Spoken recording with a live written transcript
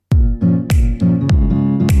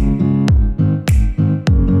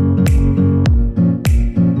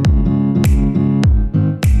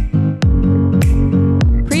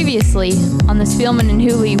the Spielman and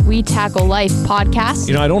Hooley We Tackle Life podcast.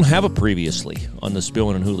 You know, I don't have a previously on the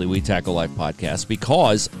Spielman and Hooley We Tackle Life podcast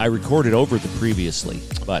because I recorded over the previously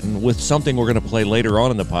button with something we're going to play later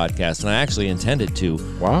on in the podcast, and I actually intended to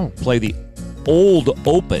play the old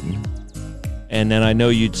open. And then I know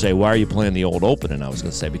you'd say, why are you playing the old open? And I was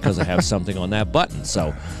going to say, because I have something on that button.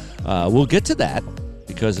 So we'll get to that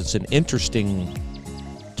because it's an interesting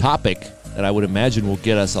topic that I would imagine will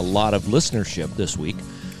get us a lot of listenership this week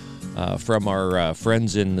from our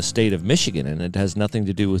friends in the state of Michigan. And it has nothing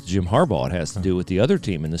to do with Jim Harbaugh. It has to do with the other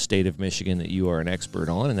team in the state of Michigan that you are an expert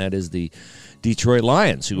on, and that is the Detroit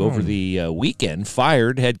Lions, who over the weekend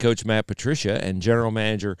fired head coach Matt Patricia and general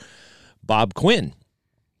manager Bob Quinn.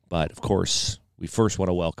 But, of course, we first want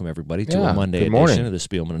to welcome everybody to a Monday edition of the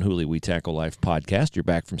Spielman and Hooley We Tackle Life podcast. You're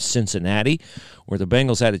back from Cincinnati, where the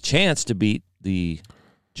Bengals had a chance to beat the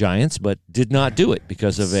Giants, but did not do it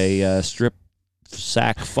because of a strip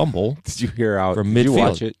sack fumble. Did you hear how? From midfield. Did you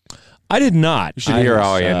watch it? I did not. You should hear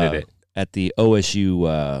how I ended it. At the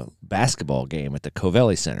OSU basketball game at the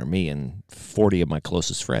Covelli Center, me and 40 of my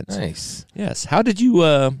closest friends. Nice. Yes. How did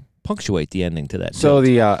you punctuate the ending to that? So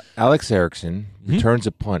the Alex Erickson returns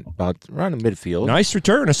a punt about around the midfield. Nice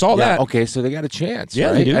return. I saw that. Okay, so they got a chance. Yeah,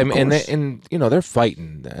 right? they do. And you know they're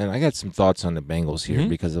fighting. And I got some thoughts on the Bengals here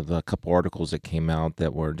because of a couple articles that came out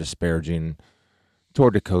that were disparaging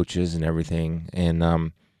toward the coaches and everything. And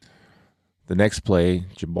the next play,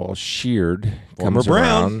 Jabal Sheard comes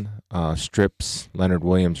around, strips. Leonard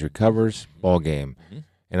Williams recovers. Ball game.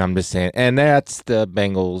 And I'm just saying, and that's the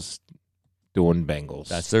Bengals doing Bengals.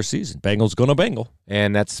 That's their season. Bengals gonna Bengal.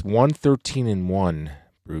 And that's 113-1,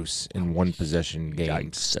 Bruce, in one possession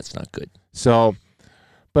games. Yikes, that's not good. So,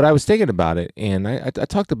 but I was thinking about it, and I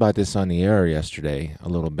talked about this on the air yesterday a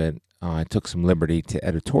little bit. I took some liberty to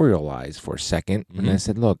editorialize for a second, and I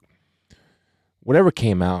said, look, whatever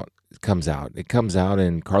came out, comes out. It comes out,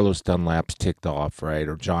 and Carlos Dunlap's ticked off, right,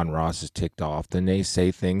 or John Ross is ticked off. Then they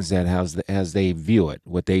say things that as they view it,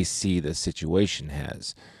 what they see the situation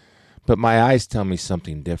has. But my eyes tell me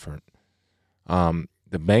something different. The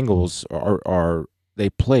Bengals are they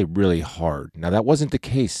play really hard. Now, that wasn't the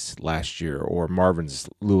case last year or Marvin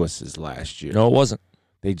Lewis's last year. No, it wasn't.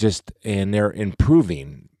 And they're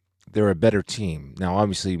improving. They're a better team. Now,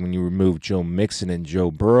 obviously, when you remove Joe Mixon and Joe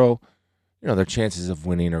Burrow, you know, their chances of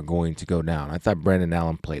winning are going to go down. I thought Brandon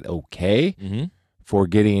Allen played okay for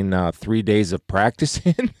getting 3 days of practice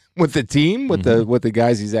in with the team, with the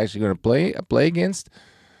guys he's actually going to play against.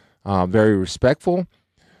 Very respectful.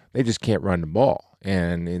 They just can't run the ball.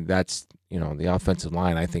 And that's, you know, the offensive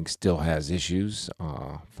line, I think, still has issues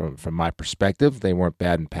from my perspective. They weren't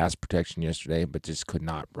bad in pass protection yesterday, but just could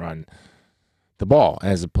not run the ball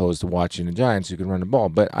as opposed to watching the Giants who could run the ball.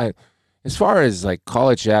 But as far as like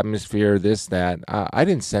college atmosphere, this, that, I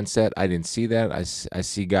didn't sense that. I didn't see that. I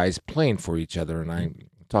see guys playing for each other. And I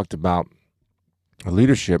talked about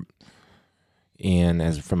leadership and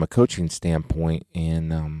as from a coaching standpoint,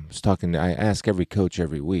 and I ask every coach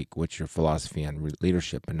every week, what's your philosophy on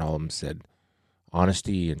leadership? And all of them said,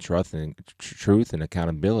 honesty and truth and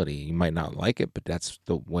accountability. You might not like it, but that's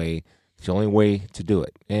the way. It's the only way to do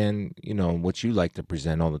it. And, you know, what you like to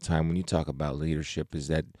present all the time when you talk about leadership is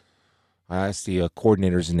that I ask the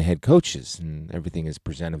coordinators and the head coaches, and everything is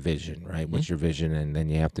present a vision, right? What's your vision? And then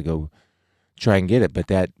you have to go try and get it. But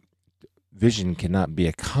that vision cannot be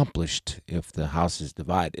accomplished if the house is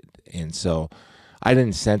divided. And so I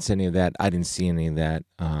didn't sense any of that. I didn't see any of that.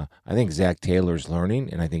 I think Zach Taylor's learning,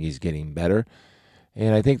 and I think he's getting better.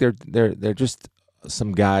 And I think they're just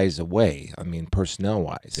some guys away, I mean,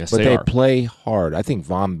 personnel-wise. Yes, but they they are. play hard. I think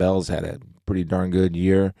Von Bell's had a pretty darn good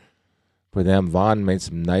year for them. Von made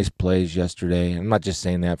some nice plays yesterday. I'm not just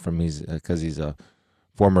saying that because he's a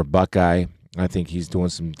former Buckeye. I think he's doing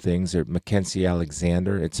some things. Mackenzie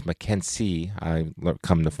Alexander. It's Mackenzie, I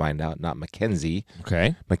come to find out, not Mackenzie.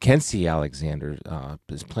 Okay. Mackenzie Alexander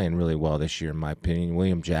is playing really well this year, in my opinion.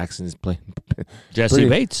 William Jackson is playing Jesse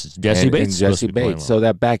Bates. Jesse Bates. So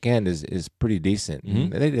that back end is pretty decent.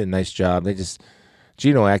 And they did a nice job.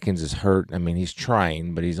 Geno Atkins is hurt. I mean, he's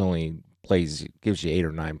trying, but he's only gives you 8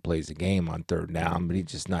 or 9 plays a game on third down, but he's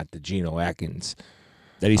just not the Geno Atkins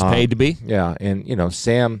that he's paid to be. Yeah, and you know,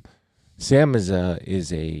 Sam is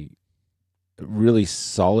a really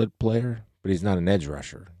solid player, but he's not an edge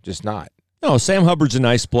rusher. Just not. No, Sam Hubbard's a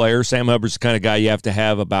nice player. Sam Hubbard's the kind of guy you have to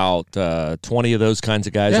have about 20 of those kinds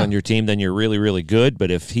of guys on your team. Then you're really, really good. But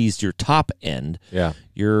if he's your top end,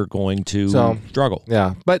 you're going to struggle.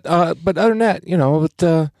 Yeah, but other than that, you know,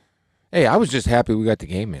 hey, I was just happy we got the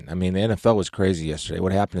game in. I mean, the NFL was crazy yesterday.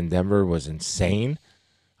 What happened in Denver was insane.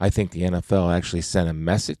 I think the NFL actually sent a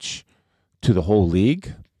message to the whole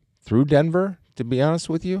league through Denver, to be honest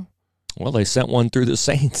with you. Well, they sent one through the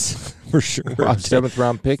Saints for sure. Wow, 7th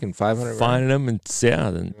round pick and $500. Fining them, and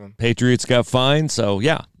then Patriots got fined. So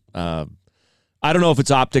yeah, I don't know if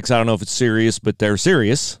it's optics. I don't know if it's serious, but they're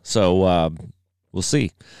serious. So we'll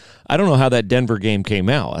see. I don't know how that Denver game came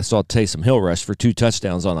out. I saw Taysom Hill rush for 2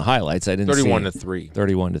 touchdowns on the highlights. I didn't 31-3.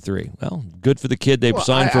 31-3. Well, good for the kid they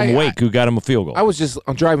signed from Wake who got him a field goal.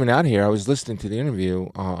 I'm driving out here. I was listening to the interview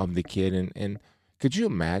of the kid, and could you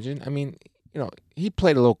imagine? I mean, he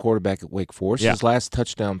played a little quarterback at Wake Forest. Yeah. His last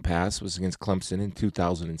touchdown pass was against Clemson in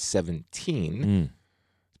 2017.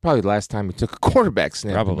 It's probably the last time he took a quarterback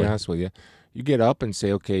snap, Probably. to be honest with you. You get up and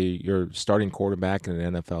say, okay, you're starting quarterback in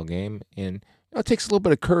an NFL game, and it takes a little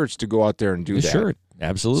bit of courage to go out there and do that. Sure,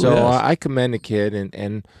 absolutely. So does. I commend the kid,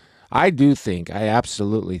 and I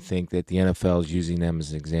absolutely think that the NFL is using them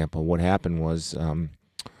as an example. What happened was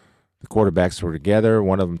the quarterbacks were together.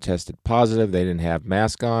 One of them tested positive. They didn't have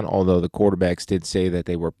masks on, although the quarterbacks did say that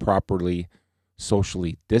they were properly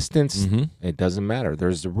socially distanced. It doesn't matter.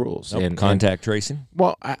 There's the rules. Nope, contact tracing.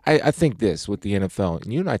 Well, I think this with the NFL,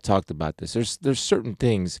 and you and I talked about this. There's certain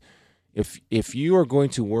things. If you are going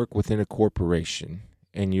to work within a corporation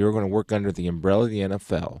and you're going to work under the umbrella of the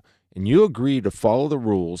NFL, and you agree to follow the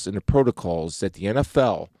rules and the protocols that the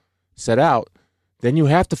NFL set out, then you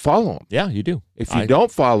have to follow them. Yeah, you do. If you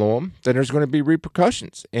don't follow them, then there's going to be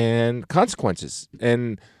repercussions and consequences,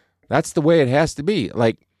 and that's the way it has to be.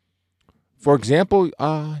 Like, for example,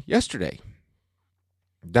 yesterday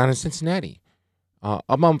down in Cincinnati,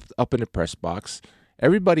 I'm up in the press box.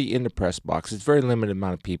 Everybody in the press box, it's a very limited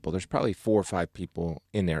amount of people. There's probably 4 or 5 people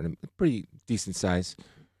in there, in a pretty decent-sized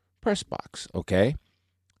press box, okay?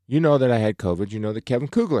 You know that I had COVID. You know that Kevin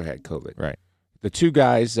Kugler had COVID. Right. The 2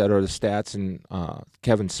 guys that are the stats and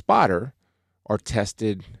Kevin Spotter are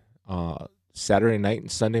tested Saturday night and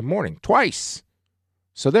Sunday morning, twice.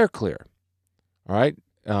 So they're clear, all right?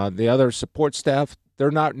 The other support staff, they're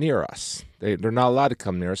not near us. They're not allowed to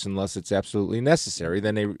come near us unless it's absolutely necessary.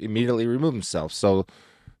 Then they immediately remove themselves. So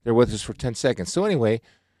they're with us for 10 seconds. So anyway,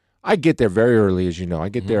 I get there very early, as you know. I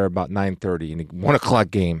get there about 9:30 in a 1 o'clock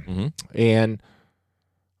game. And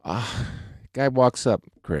guy walks up,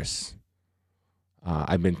 Chris.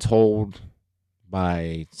 I've been told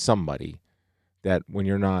by somebody that when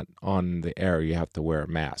you're not on the air, you have to wear a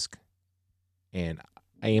mask. And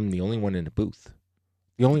I am the only one in the booth.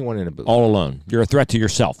 The only one in the booth. All alone. You're a threat to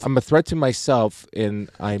yourself. I'm a threat to myself, and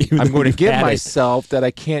I'm going to give myself that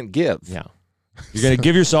I can't give. Yeah. You're going to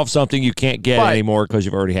give yourself something you can't get anymore because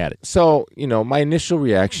you've already had it. So, my initial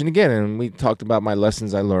reaction, again, and we talked about my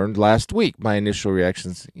lessons I learned last week, my initial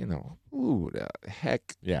reactions, ooh, the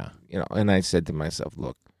heck. Yeah. And I said to myself,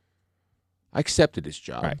 look, I accepted this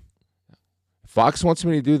job. Right. If Fox wants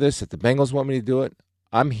me to do this, if the Bengals want me to do it,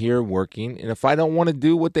 I'm here working. And if I don't want to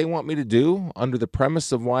do what they want me to do under the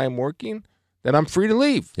premise of why I'm working, then I'm free to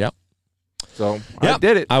leave. Yep. So I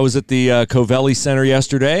did it. I was at the Covelli Center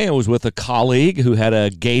yesterday. I was with a colleague who had a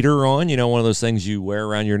gaiter on, one of those things you wear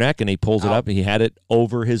around your neck, and he pulls it up, and he had it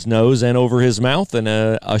over his nose and over his mouth, and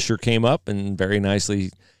a usher came up and very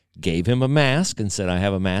nicely gave him a mask and said, I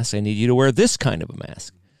have a mask. I need you to wear this kind of a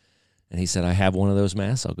mask. And he said, I have one of those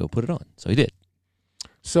masks. I'll go put it on. So he did.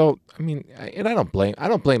 So, and I don't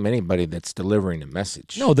blame anybody that's delivering a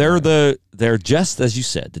message. No, they're just, as you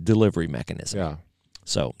said, the delivery mechanism. Yeah.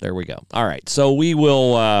 So there we go. All right. So we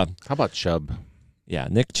will. How about Chubb? Yeah,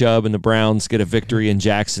 Nick Chubb and the Browns get a victory in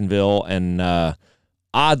Jacksonville. And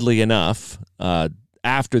oddly enough,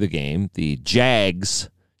 after the game, the Jags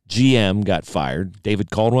GM got fired.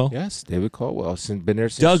 David Caldwell? Yes, David Caldwell. Been there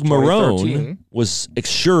since Doug 2013. Marrone was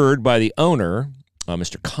assured by the owner,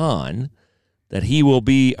 Mr. Khan, that he will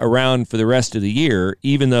be around for the rest of the year,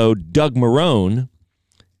 even though Doug Marrone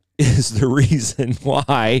is the reason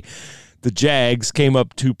why the Jags came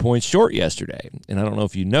up 2 points short yesterday. And I don't know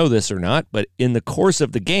if you know this or not, but in the course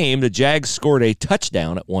of the game, the Jags scored a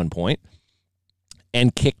touchdown at one point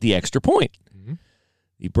and kicked the extra point. Mm-hmm.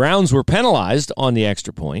 The Browns were penalized on the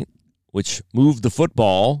extra point, which moved the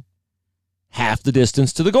football half the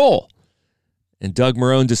distance to the goal. And Doug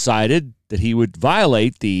Marrone decided that he would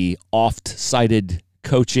violate the oft-cited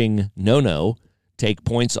coaching no-no, take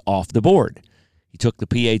points off the board. He took the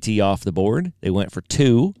PAT off the board. They went for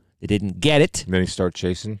 2. They didn't get it. And then he started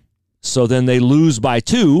chasing. So then they lose by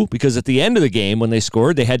 2 because at the end of the game when they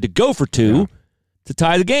scored, they had to go for 2 to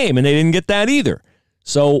tie the game, and they didn't get that either.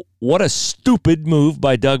 So what a stupid move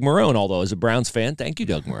by Doug Marrone, although as a Browns fan, thank you,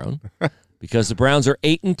 Doug Marrone, because the Browns are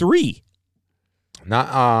 8-3.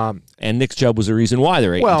 And Nick Chubb was the reason why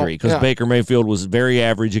they're 8-3 because Baker Mayfield was very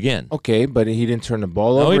average again. Okay, but he didn't turn the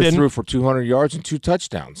ball over. He didn't. Threw for 200 yards and 2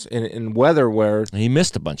 touchdowns in weather where he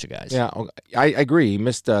missed a bunch of guys. Yeah, I agree. He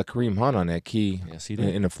missed Kareem Hunt on that key. Yes, he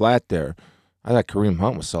did. In the flat there. I thought Kareem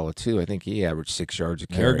Hunt was solid too. I think he averaged 6 yards a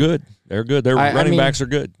carry. They're good. They're good. Their running backs are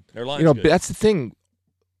good. Their line's good. That's the thing.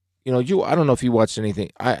 I don't know if you watched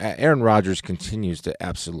anything. Aaron Rodgers continues to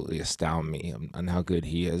absolutely astound me on how good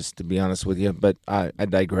he is, to be honest with you. But I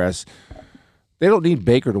digress. They don't need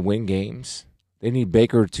Baker to win games. They need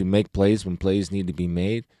Baker to make plays when plays need to be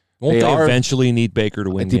made. Won't they eventually need Baker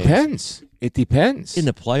to win games? It depends. In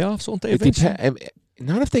the playoffs, won't they eventually?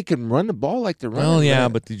 Not if they can run the ball like they're running. Well, yeah,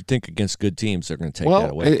 but you think against good teams, they're going to take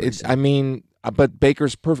that away. But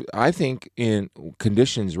Baker's perfect. I think in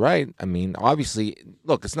conditions right. I mean, obviously,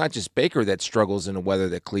 look, it's not just Baker that struggles in the weather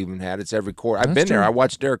that Cleveland had. It's every quarter. I've been there. I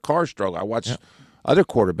watched Derek Carr struggle. I watched other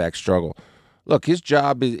quarterbacks struggle. Look, his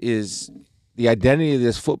job is the identity of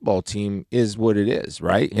this football team is what it is,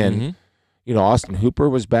 right? And Austin Hooper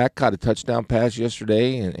was back, caught a touchdown pass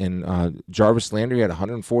yesterday, and Jarvis Landry had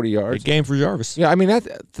 140 yards. Big game for Jarvis. Yeah, I mean,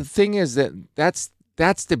 the thing is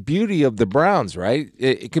that's the beauty of the Browns, right?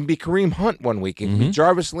 It can be Kareem Hunt one week. It can be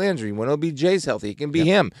Jarvis Landry when OBJ's healthy. It can be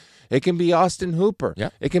him. It can be Austin Hooper.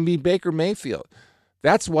 Yep. It can be Baker Mayfield.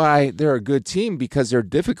 That's why they're a good team, because they're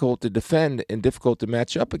difficult to defend and difficult to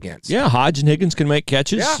match up against. Yeah, Hodge and Higgins can make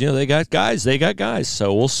catches. Yeah. They got guys.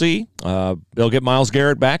 So we'll see. They'll get Myles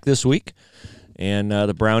Garrett back this week. And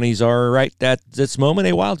the Brownies are right at this moment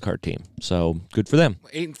a wild card team. So good for them.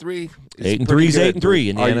 8-3. 8-3 is 8-3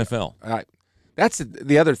 in the NFL. That's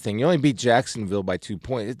the other thing. You only beat Jacksonville by 2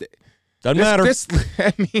 points. Doesn't matter.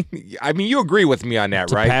 I mean, you agree with me on that,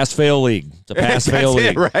 it's right? It's a pass-fail league. It's a pass-fail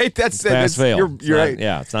league. Right? That's pass-fail. You're right.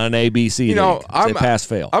 Yeah, it's not an ABC league. It's a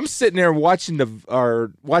pass-fail. I'm sitting there watching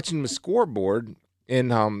the scoreboard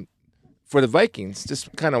for the Vikings,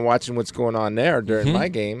 just kind of watching what's going on there during my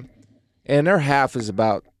game. And their half is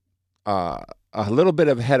about a little bit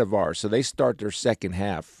ahead of ours. So they start their second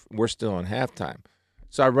half. We're still on halftime.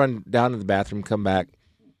 So I run down to the bathroom, come back.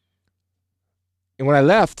 And when I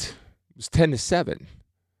left, it was 10-7.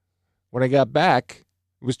 When I got back,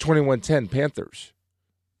 it was 21-10 Panthers.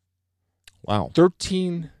 Wow.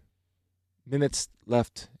 13 minutes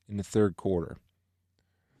left in the third quarter.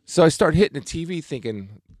 So I start hitting the TV thinking,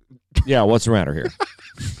 yeah, what's the matter here?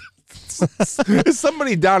 Is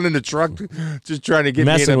somebody down in the truck just trying to get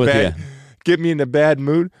me in a bad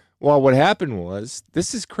mood? Well, what happened was,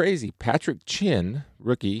 this is crazy. Patrick Chin,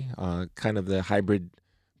 rookie, kind of the hybrid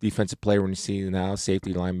defensive player when you see now,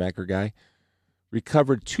 safety linebacker guy,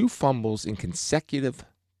 recovered 2 fumbles in consecutive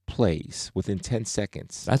plays within 10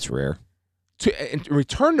 seconds. That's rare. And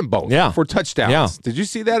returned them both for touchdowns. Yeah. Did you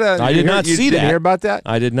see that? I did not see that. Did you hear about that?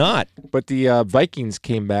 I did not. But the Vikings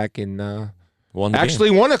came back and won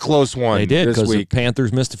a close one. They did, because the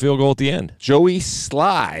Panthers missed a field goal at the end. Joey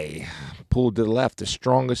Sly pulled to the left, the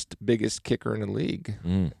strongest, biggest kicker in the league.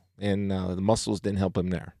 And the muscles didn't help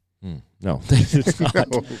him there. No, they did not.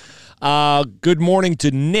 Good morning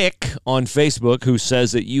to Nick on Facebook, who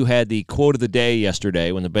says that you had the quote of the day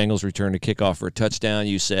yesterday when the Bengals returned a kickoff for a touchdown.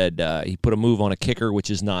 You said he put a move on a kicker, which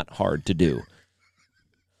is not hard to do.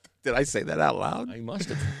 Did I say that out loud? You must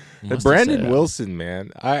have. Brandon Wilson,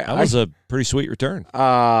 man. That was a pretty sweet return.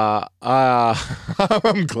 I'm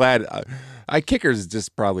glad. Kickers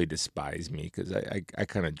just probably despise me because I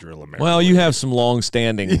kind of drill them. Well, you have some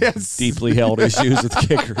long-standing, deeply held issues with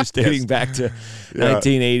kickers dating back to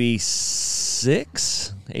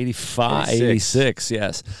 1986, 85, 86,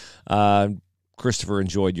 yes. Christopher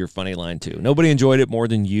enjoyed your funny line, too. Nobody enjoyed it more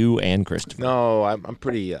than you and Christopher. No, I'm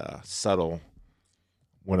pretty subtle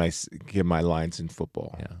when I give my lines in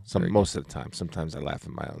football. Yeah, most of the time. Sometimes I laugh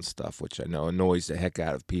at my own stuff, which I know annoys the heck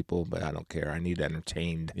out of people, but I don't care. I need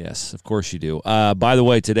entertained. Yes, of course you do. By the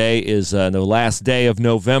way, today is the last day of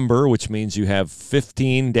November, which means you have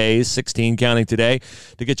 15 days, 16 counting today,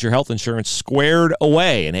 to get your health insurance squared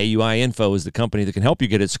away. And AUI Info is the company that can help you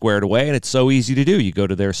get it squared away, and it's so easy to do. You go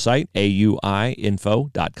to their site,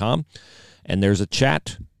 auiinfo.com, and there's a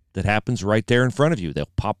chat that happens right there in front of you. They'll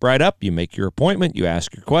pop right up. You make your appointment. You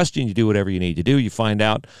ask your question. You do whatever you need to do. You find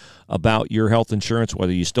out about your health insurance,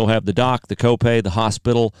 whether you still have the doc, the copay, the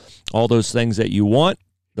hospital, all those things that you want,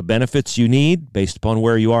 the benefits you need based upon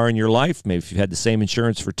where you are in your life. Maybe if you've had the same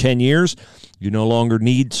insurance for 10 years, you no longer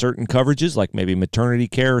need certain coverages like maybe maternity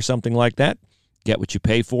care or something like that. Get what you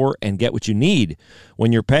pay for and get what you need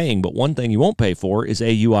when you're paying. But one thing you won't pay for is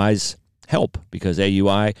AUI's help, because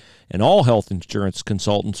AUI and all health insurance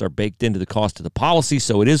consultants are baked into the cost of the policy,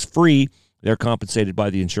 so it is free. They're compensated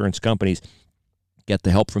by the insurance companies. Get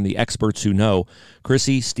the help from the experts who know.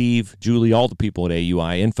 Chrissy, Steve, Julie, all the people at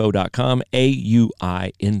AUIinfo.com,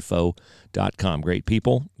 AUIinfo.com. Great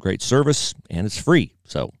people, great service, and it's free.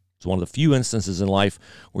 So it's one of the few instances in life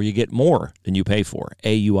where you get more than you pay for.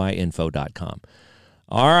 AUIinfo.com.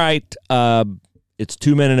 All right. It's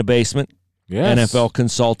 2 Men in a Basement. Yes. NFL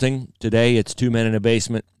Consulting. Today it's 2 men in a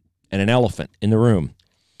basement and an elephant in the room.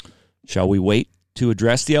 Shall we wait to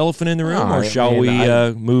address the elephant in the room, or shall we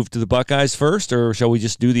move to the Buckeyes first, or shall we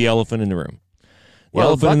just do the elephant in the room?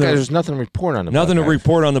 There's nothing to report on the Buckeyes. Nothing to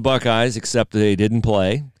report on the Buckeyes except they didn't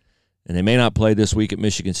play, and they may not play this week at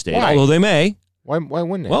Michigan State. Why? Although they may. Why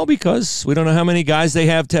wouldn't they? Well, because we don't know how many guys they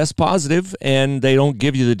have test positive, and they don't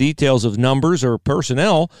give you the details of numbers or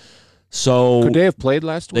personnel. So could they have played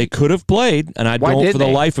last week? They could have played, and I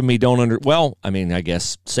life of me don't Well, I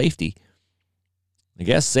guess safety.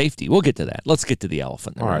 We'll get to that. Let's get to the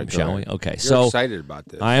elephant in the room, shall we? Okay. You're excited about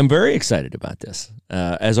this. I am very excited about this,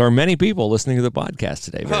 as are many people listening to the podcast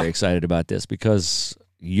today. Very excited about this because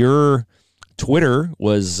your Twitter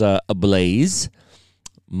was ablaze.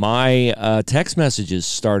 My text messages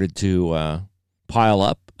started to pile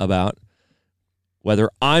up about whether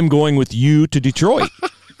I'm going with you to Detroit.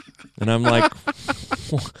 And I'm like,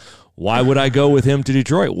 why would I go with him to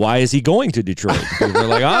Detroit? Why is he going to Detroit? People are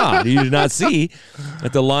like, you did not see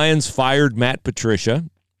that the Lions fired Matt Patricia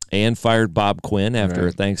and fired Bob Quinn after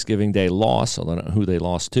a Thanksgiving Day loss. I don't know who they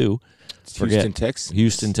lost to. Houston Texans.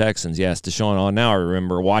 Houston Texans, yes. Deshaun, now I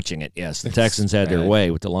remember watching it. Yes, the Texans had their way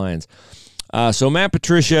with the Lions. So Matt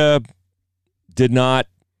Patricia did not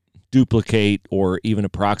duplicate or even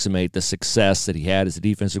approximate the success that he had as a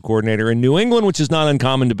defensive coordinator in New England, which is not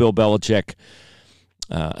uncommon to Bill Belichick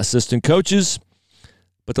assistant coaches.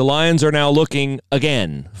 But the Lions are now looking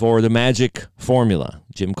again for the magic formula.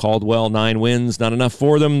 Jim Caldwell, 9 wins, not enough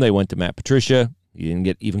for them. They went to Matt Patricia. He didn't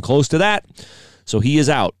get even close to that. So he is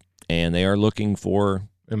out, and they are looking for...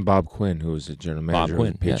 And Bob Quinn, who was the general manager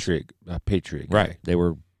of the Patriot guy. Right. They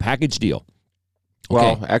were package deal.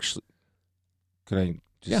 Well, actually, could I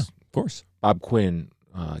just... Yeah, of course. Bob Quinn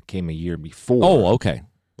came a year before. Oh, okay.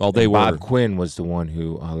 Well, Bob Quinn was the one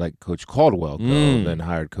who let Coach Caldwell go, and then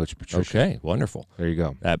hired Coach Patricia. Okay, wonderful. There you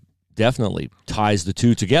go. That definitely ties the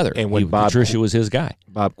two together. And when Patricia was his guy.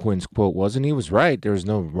 Bob Quinn's quote was, and he was right. There was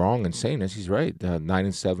no wrong in saying this. He's right.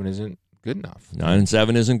 9-7 isn't good enough.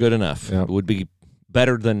 9-7 isn't good enough. Yep. It would be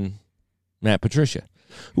better than Matt Patricia,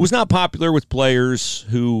 who was not popular with players,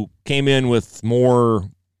 who came in with more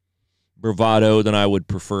bravado than I would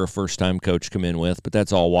prefer a first-time coach come in with, but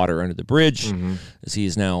that's all water under the bridge, as he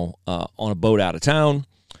is now on a boat out of town.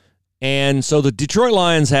 And so the Detroit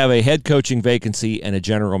Lions have a head coaching vacancy and a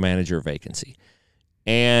general manager vacancy.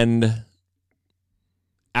 And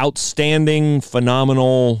outstanding,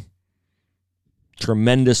 phenomenal,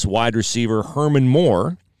 tremendous wide receiver Herman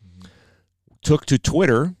Moore took to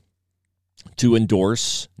Twitter to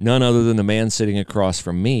endorse none other than the man sitting across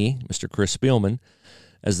from me, Mr. Chris Spielman,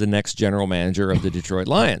 as the next general manager of the Detroit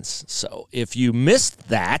Lions. So if you missed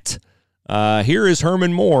that, here is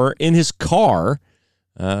Herman Moore in his car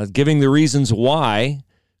giving the reasons why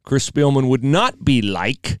Chris Spielman would not be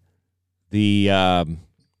like the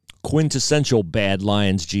quintessential bad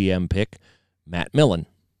Lions GM pick, Matt Millen.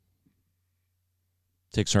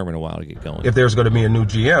 Takes Herman a while to get going. If there's going to be a new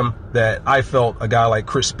GM, that I felt a guy like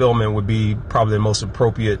Chris Spielman would be probably the most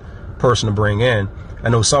appropriate person to bring in. I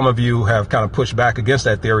know some of you have kind of pushed back against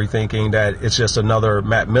that theory, thinking that it's just another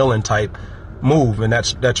Matt Millen type move, and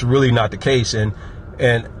that's really not the case. And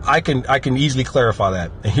I can easily clarify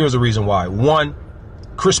that. And here's the reason why. One,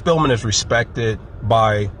 Chris Spielman is respected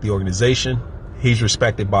by the organization. He's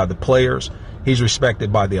respected by the players. He's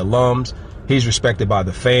respected by the alums. He's respected by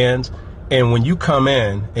the fans. And when you come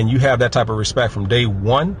in and you have that type of respect from day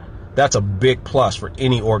one, that's a big plus for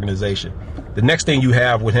any organization. The next thing you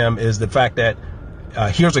have with him is the fact that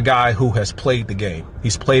here's a guy who has played the game.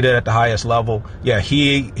 He's played it at the highest level. Yeah,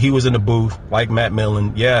 he was in the booth like Matt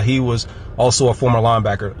Millen. Yeah, he was also a former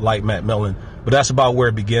linebacker like Matt Millen. But that's about where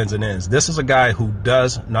it begins and ends. This is a guy who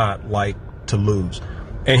does not like to lose.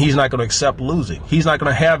 And he's not going to accept losing. He's not going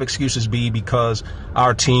to have excuses because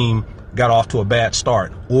our team got off to a bad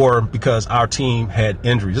start or because our team had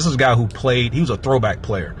injuries. This is a guy who played. He was a throwback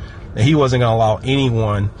player. And he wasn't going to allow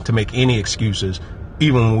anyone to make any excuses,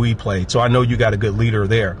 even when we played. So I know you got a good leader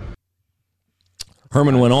there.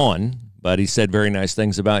 Herman went on, but he said very nice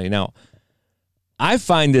things about you. Now, I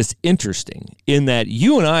find this interesting in that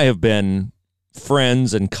you and I have been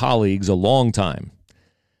friends and colleagues a long time.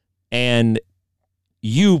 And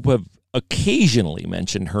you have occasionally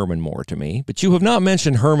mentioned Herman Moore to me, but you have not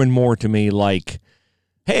mentioned Herman Moore to me like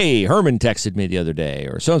hey, Herman texted me the other day,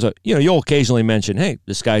 or so-and-so. You'll occasionally mention, hey,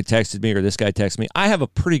 this guy texted me or this guy texted me. I have a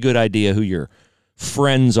pretty good idea who your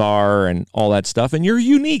friends are and all that stuff, and you're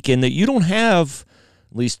unique in that you don't have,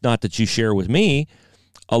 at least not that you share with me,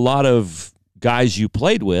 a lot of guys you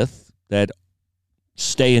played with that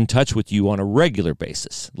stay in touch with you on a regular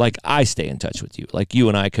basis, like I stay in touch with you, like you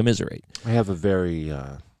and I commiserate. I have a very,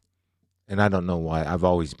 and I don't know why, I've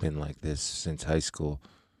always been like this since high school.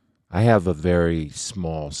 I have a very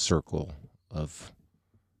small circle of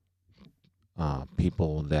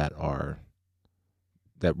people that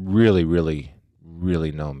really, really,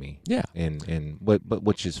 really know me. Yeah, but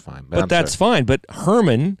which is fine. But that's fine. But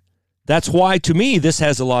Herman, that's why to me this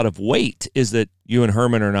has a lot of weight. Is that you and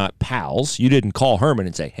Herman are not pals? You didn't call Herman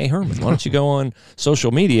and say, "Hey, Herman, why don't you go on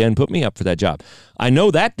social media and put me up for that job?" I know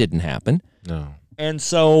that didn't happen. No, and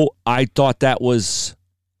so I thought that was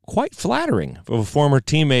quite flattering of a former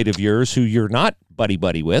teammate of yours who you're not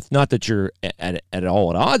buddy with. Not that you're at all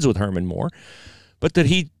at odds with Herman Moore, but that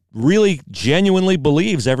he really genuinely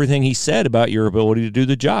believes everything he said about your ability to do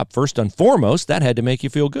the job. First and foremost, that had to make you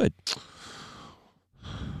feel good. I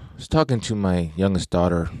was talking to my youngest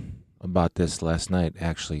daughter about this last night,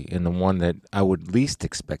 actually, and the one that I would least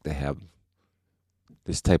expect to have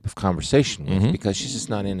this type of conversation with, because she's just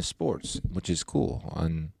not into sports, which is cool.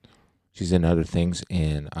 And she's in other things,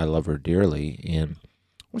 and I love her dearly. And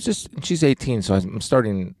she's 18, so I'm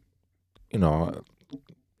starting,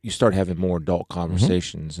 you start having more adult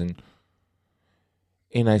conversations.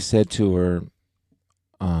 And I said to her,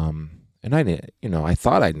 and I did, I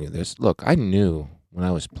thought I knew this. Look, I knew when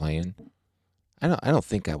I was playing, I don't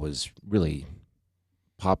think I was really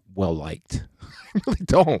well liked. I really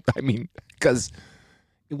don't. I mean, because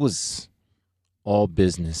it was all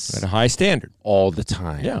business at a high standard all the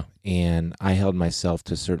time. Yeah. And I held myself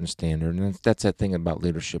to a certain standard. And that's that thing about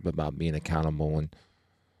leadership, about being accountable. And,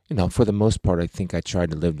 for the most part, I think I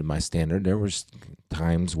tried to live to my standard. There was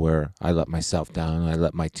times where I let myself down, I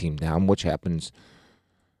let my team down, which happens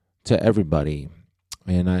to everybody.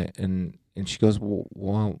 And she goes,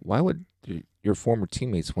 well, why would your former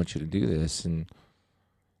teammates want you to do this? And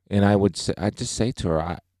I'd just say to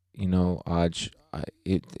her, Aj,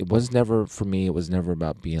 it was never, for me, it was never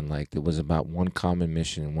about being liked. It was about one common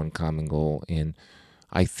mission and one common goal. And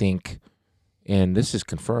I think, and this is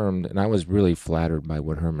confirmed, and I was really flattered by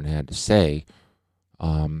what Herman had to say,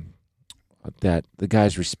 that the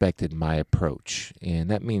guys respected my approach.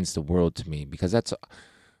 And that means the world to me, because I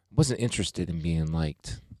wasn't interested in being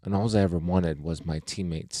liked. And all I ever wanted was my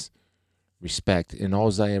teammates' respect. And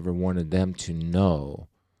all I ever wanted them to know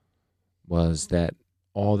was that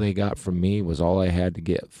all they got from me was all I had to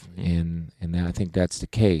give. And I think that's the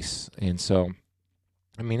case. And so,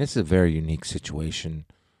 I mean, it's a very unique situation.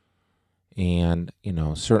 And,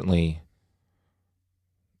 certainly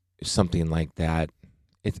something like that,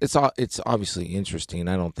 it's obviously interesting.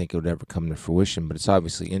 I don't think it would ever come to fruition, but it's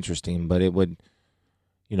obviously interesting. But it would,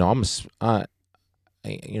 I'm a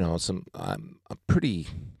pretty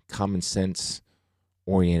common sense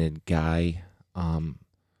oriented guy. I'm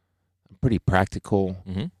pretty practical,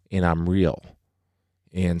 and I'm real.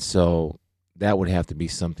 And so that would have to be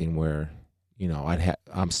something where,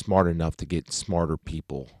 I'm smart enough to get smarter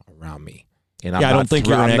people around me. And I'm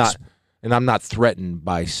I'm not threatened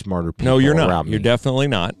by smarter people. No, you're not. Around me. You're definitely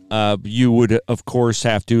not. You would, of course,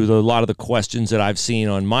 have to. A lot of the questions that I've seen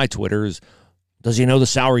on my Twitter is, does he know the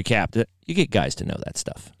salary cap? You get guys to know that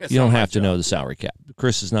stuff. You don't have to know the salary cap.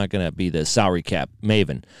 Chris is not going to be the salary cap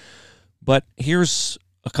maven. But here's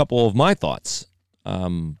a couple of my thoughts.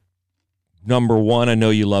 Number one, I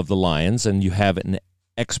know you love the Lions, and you have an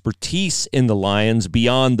expertise in the Lions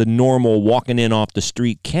beyond the normal walking in off the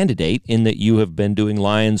street candidate, in that you have been doing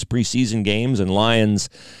Lions preseason games and Lions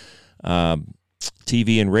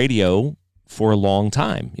TV and radio for a long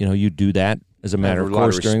time. You do that as a matter of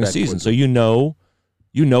course during the season. So you know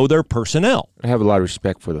their personnel. I have a lot of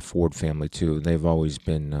respect for the Ford family too. They've always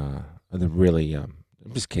been they're really I'm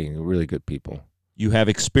just kidding, really good people. You have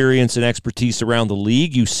experience and expertise around the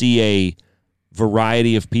league. You see a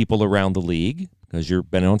variety of people around the league because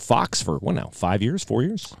you've been on Fox for 5 years, 4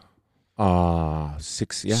 years?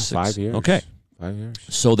 6, yeah, 5 years. Okay. 5 years.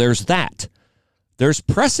 So there's that. There's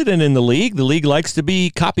precedent in the league. The league likes to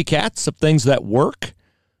be copycats of things that work.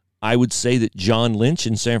 I would say that John Lynch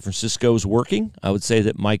in San Francisco is working. I would say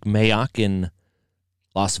that Mike Mayock in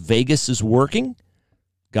Las Vegas is working.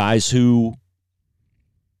 Guys who,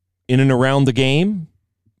 in and around the game,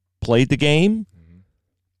 played the game,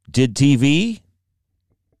 did TV,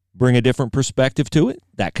 bring a different perspective to it.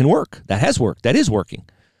 That can work. That has worked. That is working.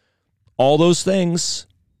 All those things,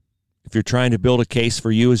 if you're trying to build a case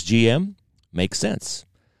for you as GM, makes sense.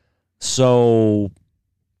 So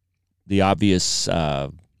the obvious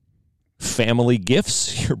family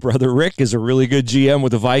gifts. Your brother Rick is a really good GM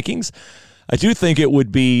with the Vikings. I do think it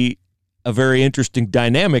would be a very interesting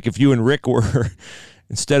dynamic if you and Rick were,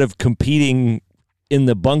 instead of competing in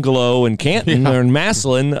the bungalow in Canton or in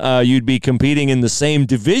Massillon, you'd be competing in the same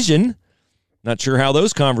division. Not sure how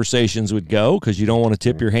those conversations would go because you don't want to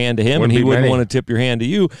tip your hand to him and he wouldn't want to tip your hand to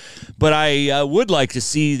you. But I would like to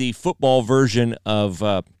see the football version of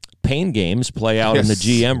pain games play out in the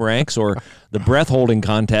GM ranks, or the breath holding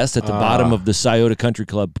contest at the bottom of the Scioto Country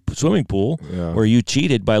Club swimming pool, where you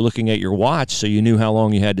cheated by looking at your watch so you knew how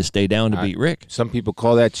long you had to stay down to beat Rick. Some people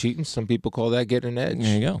call that cheating. Some people call that getting an edge.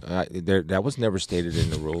 There you go. That was never stated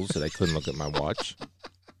in the rules that I couldn't look at my watch.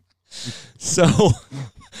 So,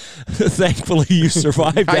 thankfully, you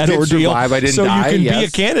survived that ordeal. I didn't so die, you can be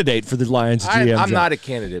a candidate for the Lions GM job. I'm not a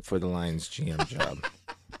candidate for the Lions GM job.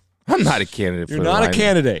 I'm not a candidate for the Lions. You're not a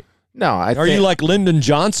candidate. No, Are you like Lyndon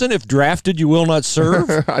Johnson? If drafted, you will not serve?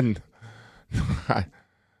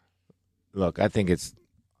 Look, I think it's.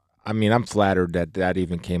 I mean, I'm flattered that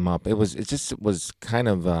even came up. It was kind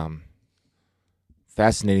of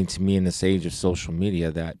fascinating to me in this age of social media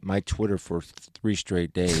that my Twitter for 3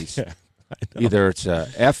 straight days, either it's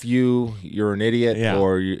F you, you're an idiot,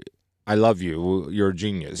 or I love you, you're a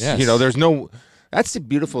genius. Yes. You know, there's no. That's the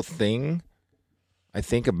beautiful thing, I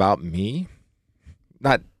think, about me.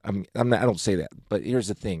 Not. I don't say that, but here's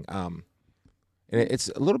the thing. And it's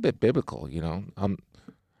a little bit biblical, you know.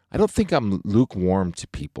 I don't think I'm lukewarm to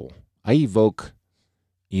people. I evoke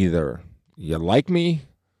either you like me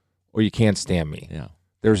or you can't stand me. Yeah.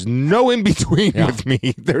 There's no in between with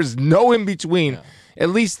me. There's no in between, at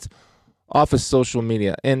least off of social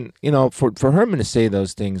media. And you know, for Herman to say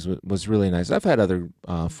those things was really nice. I've had other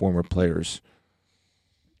former players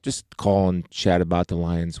just call and chat about the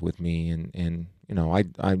Lions with me, and you know, I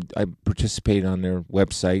participate on their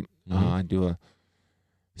website. I do a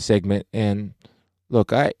segment, and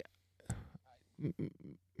look, I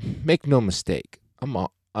make no mistake.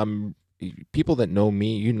 I'm people that know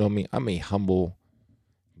me. You know me. I'm a humble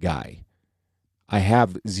guy. I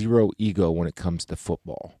have zero ego when it comes to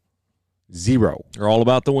football. Zero. You're all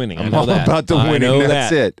about the winning. I'm all about the winning. I know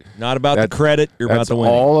That's it. Not about the credit. You're about the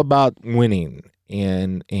winning. That's all about winning.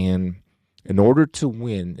 And in order to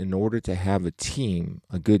win, in order to have a team,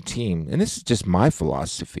 a good team, and this is just my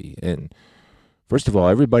philosophy. And first of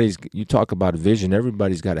all, you talk about a vision,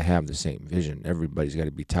 everybody's got to have the same vision. Everybody's got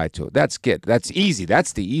to be tied to it. That's easy.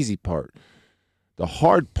 That's the easy part. The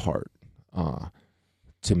hard part,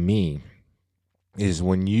 to me, is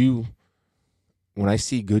when I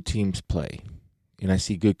see good teams play and I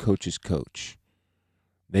see good coaches coach,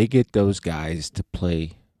 they get those guys to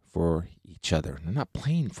play for each other. They're not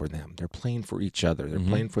playing for them. They're playing for each other. They're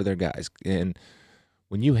playing for their guys. And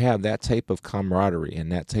when you have that type of camaraderie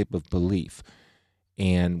and that type of belief,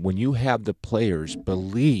 and when you have the players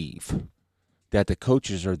believe that the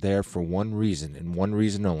coaches are there for one reason and one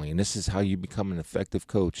reason only, and this is how you become an effective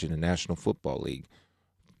coach in the National Football League,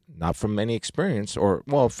 not from any experience,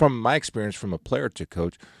 from my experience from a player to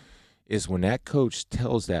coach, is when that coach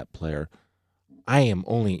tells that player, I am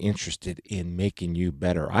only interested in making you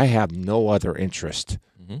better. I have no other interest,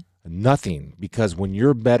 nothing, because when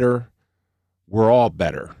you're better, we're all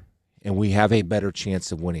better, and we have a better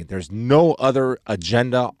chance of winning. There's no other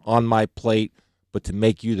agenda on my plate but to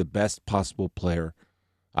make you the best possible player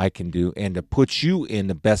I can do and to put you in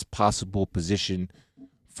the best possible position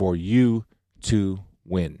for you to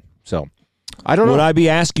win. So, I don't know. Would I be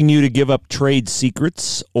asking you to give up trade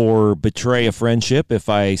secrets or betray a friendship if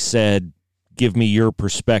I said, give me your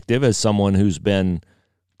perspective as someone who's been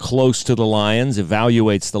close to the Lions,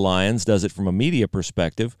 evaluates the Lions, does it from a media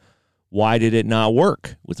perspective? Why did it not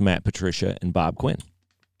work with Matt Patricia and Bob Quinn?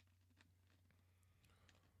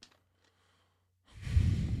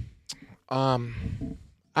 I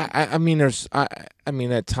mean,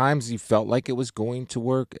 at times you felt like it was going to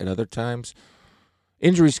work. At other times,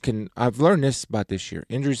 injuries I've learned this about this year.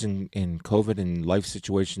 Injuries in COVID and life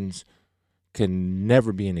situations can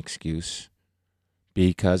never be an excuse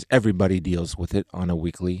because everybody deals with it on a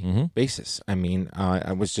weekly basis. I mean,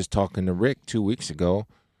 I was just talking to Rick 2 weeks ago.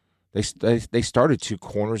 They started 2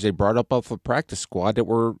 corners. They brought up off a practice squad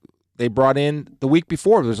they brought in the week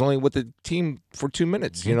before. It was only with the team for 2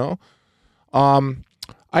 minutes, you know.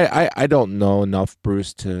 I don't know enough,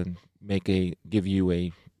 Bruce, to give you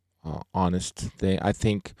a honest thing. I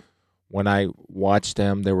think when I watched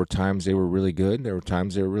them, there were times they were really good. There were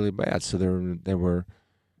times they were really bad. So they were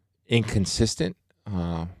inconsistent,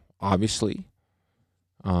 obviously.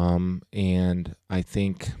 And I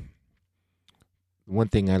think one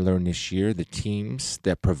thing I learned this year, the teams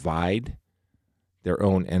that provide their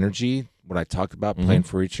own energy, what I talked about, playing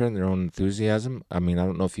for each other and their own enthusiasm. I mean, I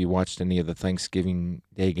don't know if you watched any of the Thanksgiving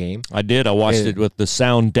Day game. I did. I watched it with the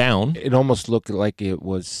sound down. It almost looked like it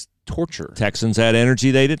was torture. Texans had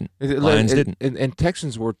energy. They didn't. Lions didn't. And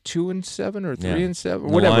Texans were 2-7 or 3-7. The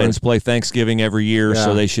Whatever. Lions play Thanksgiving every year,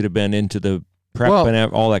 so they should have been into the prep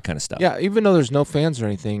and all that kind of stuff. Yeah, even though there's no fans or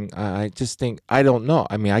anything, I just think, I don't know.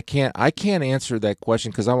 I mean, I can't answer that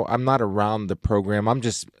question because I'm not around the program. I'm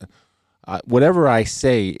just whatever I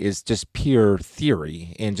say is just pure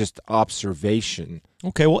theory and just observation.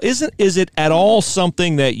 Okay, well, is it at all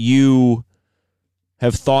something that you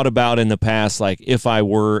have thought about in the past? Like, if I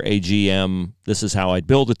were a GM, this is how I'd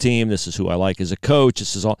build a team. This is who I like as a coach.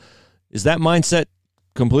 This is all. Is that mindset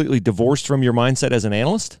completely divorced from your mindset as an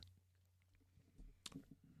analyst?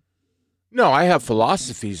 No, I have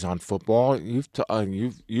philosophies on football. You've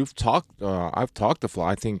talked. I've talked to.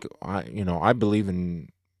 I think I believe in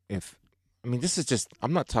this is just.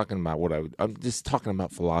 I'm not talking about I'm just talking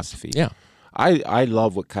about philosophy. Yeah. I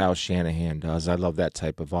love what Kyle Shanahan does. I love that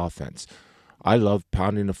type of offense. I love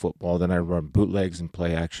pounding the football. Then I run bootlegs and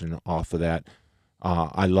play action off of that.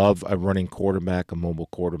 I love a running quarterback, a mobile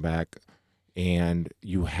quarterback, and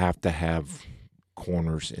you have to have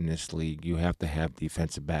corners in this league. You have to have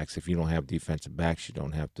defensive backs. If you don't have defensive backs, you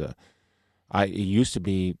don't have to. It used to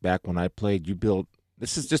be back when I played, you build.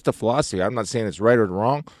 This is just a philosophy. I'm not saying it's right or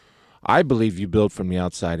wrong. I believe you build from the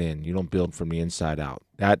outside in. You don't build from the inside out.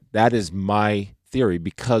 That is my theory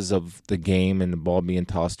because of the game and the ball being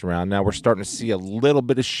tossed around. Now we're starting to see a little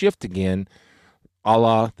bit of shift again, a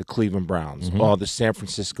la the Cleveland Browns, or the San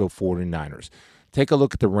Francisco 49ers. Take a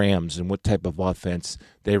look at the Rams and what type of offense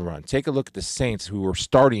they run. Take a look at the Saints, who are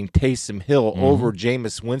starting Taysom Hill over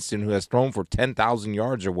Jameis Winston, who has thrown for 10,000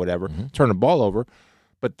 yards or whatever, turn the ball over.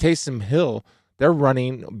 But Taysom Hill, they're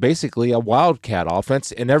running basically a wildcat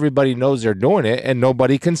offense, and everybody knows they're doing it, and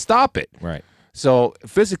nobody can stop it. Right. So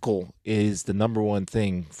physical is the number one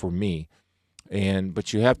thing for me,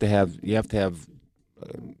 but you have to have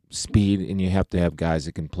speed, and you have to have guys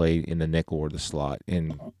that can play in the nickel or the slot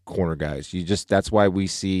and corner guys. That's why we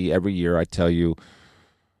see every year. I tell you,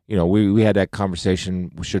 we had that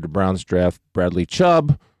conversation. Should the Browns draft Bradley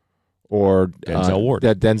Chubb or Denzel Ward?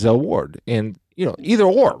 Denzel Ward, and either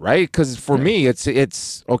or, right? Because for me,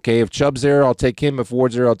 it's okay. If Chubb's there, I'll take him. If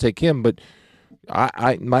Ward's there, I'll take him. But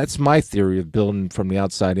that's my theory of building from the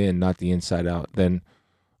outside in, not the inside out. Then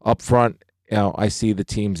up front, I see the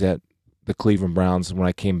teams that the Cleveland Browns. When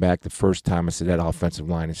I came back the first time, I said that offensive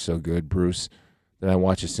line is so good, Bruce. Then I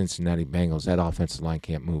watch the Cincinnati Bengals. That offensive line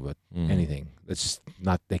can't move anything. That's just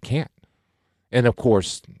not. They can't. And of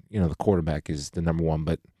course, the quarterback is the number one.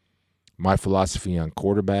 But my philosophy on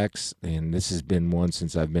quarterbacks, and this has been one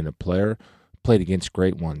since I've been a player, played against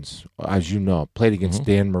great ones. As you know, played against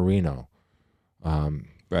Dan Marino,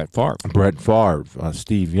 Brett Favre,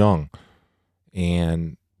 Steve Young.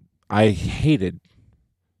 And I hated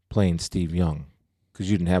playing Steve Young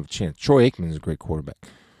because you didn't have a chance. Troy Aikman is a great quarterback.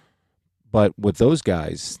 But with those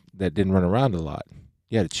guys that didn't run around a lot,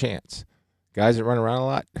 you had a chance. Guys that run around a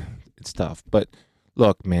lot, it's tough. But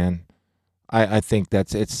look, man, I think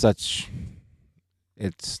I've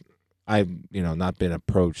not been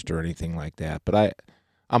approached or anything like that, but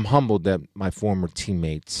I'm humbled that my former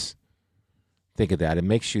teammates think of that. It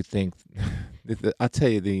makes you think. I'll tell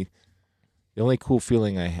you the only cool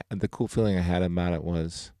feeling I had about it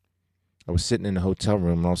was I was sitting in a hotel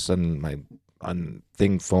room and all of a sudden my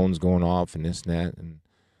phone's going off and this and that, and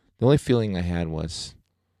the only feeling I had was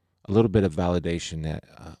a little bit of validation that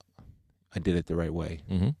I did it the right way.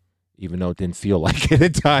 Even though it didn't feel like it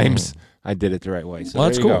at times, I did it the right way. So well,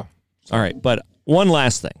 that's cool. All right, but one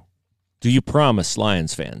last thing. Do you promise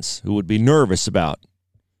Lions fans who would be nervous about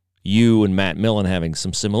you and Matt Millen having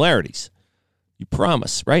some similarities, you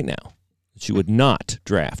promise right now that you would not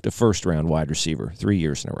draft a first-round wide receiver 3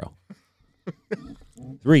 years in a row?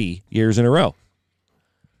 3 years in a row.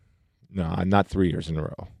 No, not 3 years in a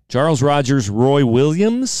row. Charles Rogers, Roy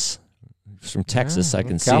Williams from Texas. I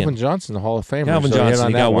can see him. Calvin Johnson, the Hall of Famer. Calvin Johnson,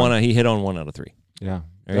 he got one. He hit on 1 out of 3. Yeah,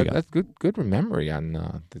 there you go. That's good memory on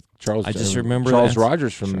the Charles. I just remember Charles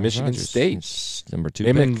Rogers from Michigan State. It's number 2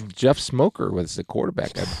 Him pick. and Jeff Smoker was the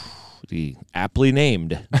quarterback. The aptly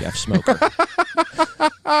named Jeff Smoker.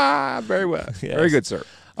 Very well. Yes. Very good, sir.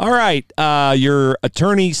 All right. Your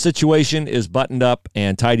attorney situation is buttoned up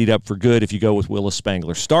and tidied up for good if you go with Willis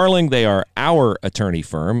Spangler Starling. They are our attorney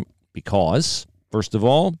firm because, first of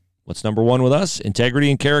all, what's number one with us? Integrity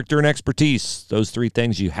and character and expertise. Those 3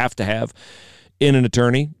 things you have to have in an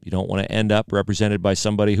attorney. You don't want to end up represented by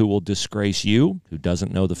somebody who will disgrace you, who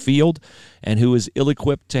doesn't know the field, and who is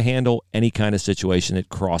ill-equipped to handle any kind of situation that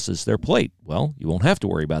crosses their plate. Well, you won't have to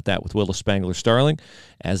worry about that with Willis Spangler Starling,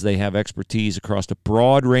 as they have expertise across a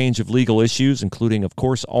broad range of legal issues, including, of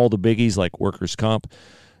course, all the biggies like workers' comp,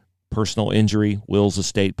 personal injury, wills,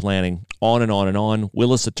 estate planning, on and on and on.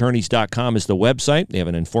 WillisAttorneys.com is the website. They have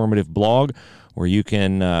an informative blog where you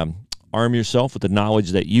can arm yourself with the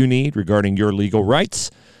knowledge that you need regarding your legal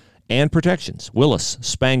rights and protections. Willis,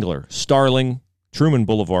 Spangler, Starling, Truman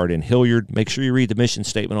Boulevard in Hilliard. Make sure you read the mission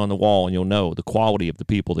statement on the wall, and you'll know the quality of the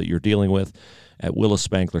people that you're dealing with at Willis,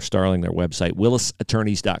 Spangler, Starling, their website,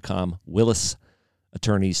 WillisAttorneys.com,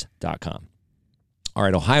 WillisAttorneys.com. All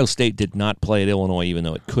right, Ohio State did not play at Illinois, even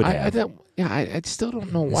though it could have. I still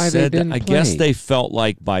don't know why they didn't play. I guess they felt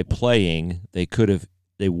like by playing, they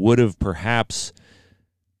would have perhaps...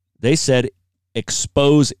 They said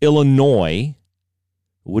expose Illinois.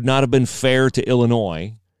 Would not have been fair to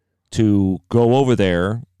Illinois to go over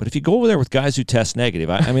there. But if you go over there with guys who test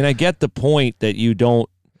negative, I mean, I get the point that you don't.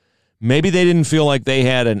 Maybe they didn't feel like they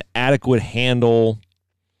had an adequate handle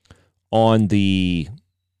on the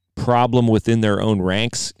problem within their own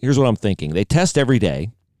ranks. Here's what I'm thinking. They test every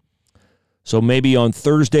day. So maybe on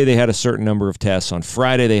Thursday they had a certain number of tests. On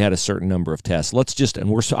Friday they had a certain number of tests.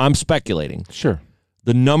 I'm speculating. Sure.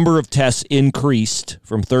 The number of tests increased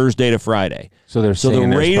from Thursday to Friday. So the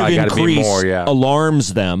rate of increase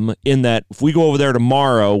alarms them in that if we go over there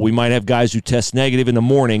tomorrow, we might have guys who test negative in the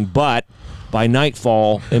morning, but by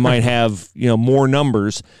nightfall they might have more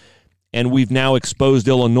numbers. And we've now exposed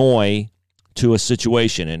Illinois to a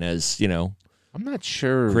situation. And as I'm not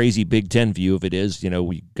sure. Crazy Big Ten view of it is,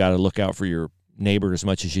 we got to look out for your neighbor as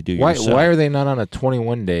much as you do yourself. Why are they not on a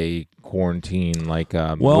 21-day quarantine like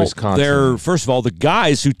Wisconsin? First of all, the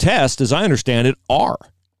guys who test, as I understand it, are.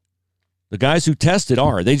 The guys who tested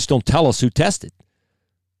are. They just don't tell us who tested.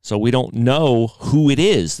 So we don't know who it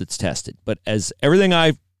is that's tested. But as everything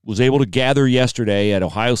I was able to gather yesterday at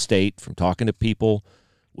Ohio State from talking to people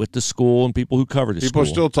with the school and people who cover the school. People are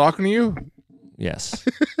still talking to you? Yes.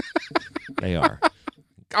 They are.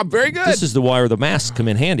 I'm very good. This is why the masks come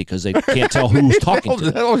in handy, because they can't tell who's talking to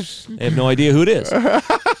them. They have no idea who it is.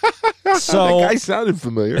 So that guy sounded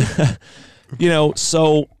familiar.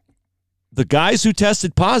 So the guys who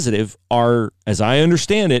tested positive are, as I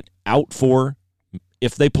understand it, out for,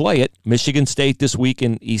 if they play it, Michigan State this week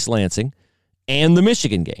in East Lansing and the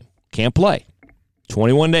Michigan game. Can't play.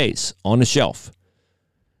 21 days on the shelf.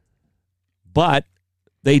 But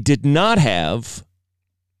they did not have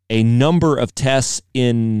a number of tests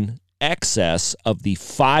in excess of the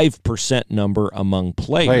 5% number among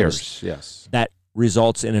players. Yes. That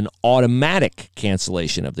results in an automatic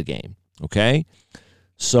cancellation of the game. Okay?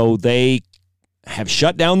 So they have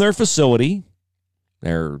shut down their facility.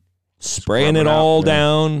 They're spraying it all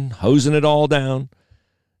down, hosing it all down,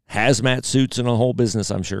 hazmat suits and a whole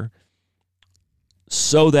business, I'm sure,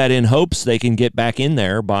 so that in hopes they can get back in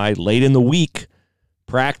there by late in the week,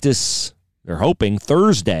 practice. They're hoping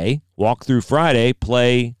Thursday, walk through Friday,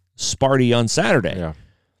 play Sparty on Saturday. Yeah.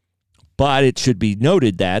 But it should be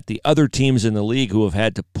noted that the other teams in the league who have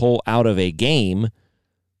had to pull out of a game,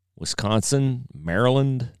 Wisconsin,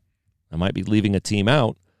 Maryland, I might be leaving a team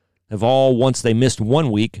out, have all, once they missed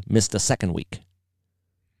 1 week, missed a second week.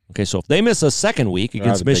 Okay, so if they miss a second week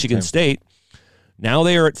against Michigan State, now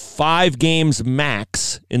they are at 5 games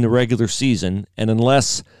max in the regular season, and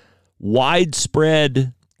unless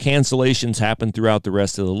widespread cancellations happen throughout the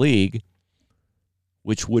rest of the league,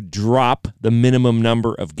 which would drop the minimum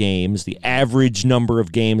number of games, the average number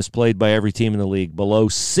of games played by every team in the league below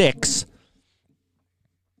 6,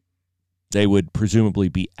 they would presumably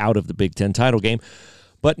be out of the Big Ten title game,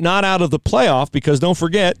 but not out of the playoff, because don't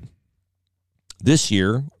forget, this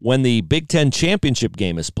year, when the Big Ten championship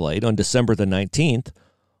game is played on December the 19th,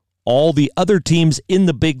 all the other teams in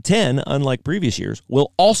the Big Ten, unlike previous years,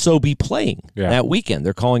 will also be playing that weekend.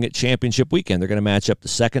 They're calling it championship weekend. They're going to match up the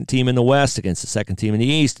second team in the West against the second team in the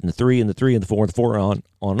East, and the 3 and the 3 and the 4 and the 4, on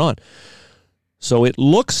and on. So it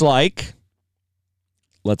looks like,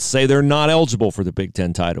 let's say they're not eligible for the Big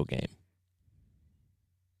Ten title game.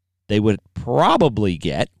 They would probably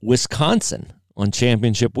get Wisconsin on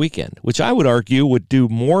championship weekend, which I would argue would do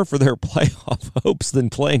more for their playoff hopes than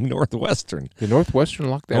playing Northwestern. Did Northwestern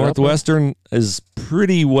lock that Northwestern is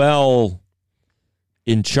pretty well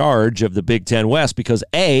in charge of the Big Ten West because,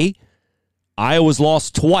 A, Iowa's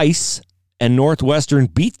lost twice and Northwestern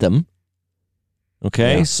beat them.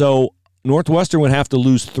 Okay, so Northwestern would have to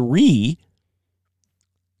lose 3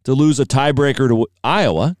 to lose a tiebreaker to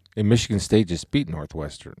Iowa. And Michigan State just beat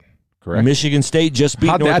Northwestern. correct? Michigan State just beat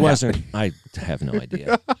How'd that Northwestern. happen? I have no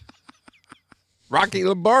idea. Rocky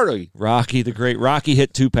Lombardi. Rocky, the great Rocky,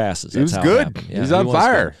 hit 2 passes. He was That's how it good. happened. Yeah, He's on he was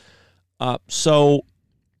fire. good.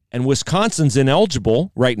 And Wisconsin's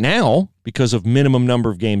ineligible right now because of minimum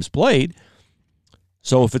number of games played.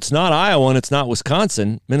 So if it's not Iowa and it's not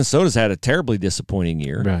Wisconsin, Minnesota's had a terribly disappointing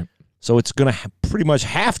year. Right. So it's going to pretty much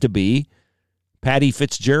have to be Patty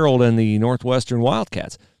Fitzgerald and the Northwestern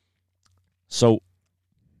Wildcats. So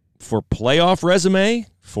for playoff resume,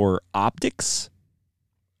 for optics,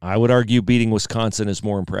 I would argue beating Wisconsin is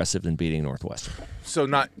more impressive than beating Northwestern. So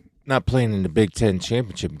not playing in the Big Ten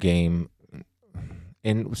championship game,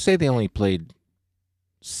 and say they only played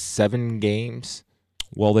 7 games.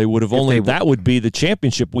 Well, they would have that would be the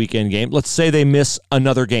championship weekend game. Let's say they miss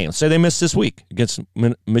another game. Say they miss this week against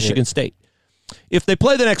Michigan State. If they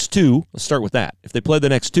play the next 2, let's start with that. If they play the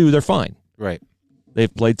next 2, they're fine. Right.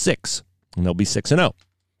 They've played 6, and they'll be 6-0.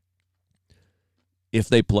 If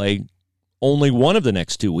they play only one of the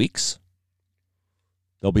next 2 weeks,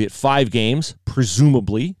 they'll be at 5 games,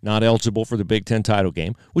 presumably not eligible for the Big Ten title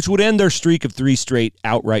game, which would end their streak of 3 straight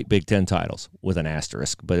outright Big Ten titles with an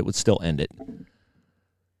asterisk, but it would still end it.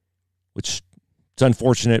 Which it's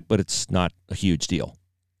unfortunate, but it's not a huge deal.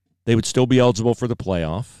 They would still be eligible for the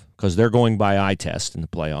playoff because they're going by eye test in the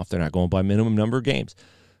playoff. They're not going by minimum number of games.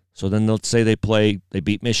 So then let's say they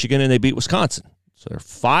beat Michigan and they beat Wisconsin. So they're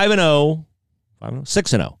 5-0,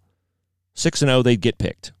 6-0. 6-0, they'd get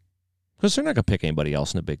picked. Because they're not going to pick anybody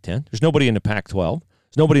else in the Big Ten. There's nobody in the Pac-12.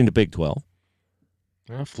 There's nobody in the Big 12.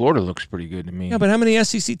 Well, Florida looks pretty good to me. Yeah, but how many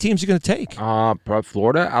SEC teams are you going to take?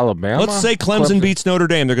 Florida, Alabama. Let's say Clemson beats Notre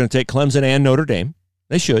Dame. They're going to take Clemson and Notre Dame.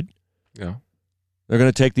 They should. Yeah. They're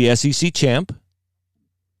going to take the SEC champ.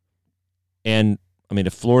 And, I mean,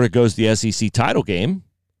 if Florida goes to the SEC title game,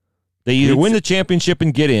 they either win the championship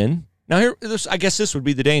and get in. Now, I guess this would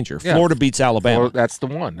be the danger. Yeah. Florida beats Alabama. That's the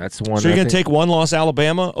one. So you're going to take one-loss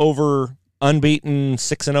Alabama over unbeaten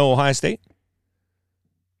 6-0 Ohio State?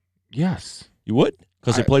 Yes. You would?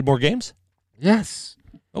 Because they played more games? Yes.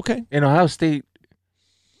 Okay. And Ohio State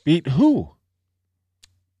beat who?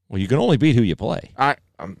 Well, you can only beat who you play.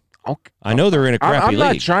 Okay. I know they're in a crappy league.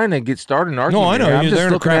 I'm not trying to get started an argument. No, I know. I'm They're just in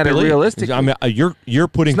a looking at crappy it league. realistically. I mean, you're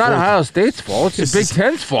putting. It's not forth, Ohio State's fault. It's the Big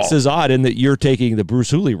Ten's fault. This is odd in that you're taking the Bruce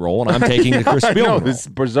Hooley role and I'm taking the Chris Spielman role. This is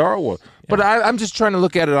bizarre one. Yeah. But I'm just trying to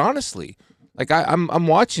look at it honestly. Like I'm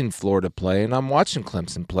watching Florida play, and I'm watching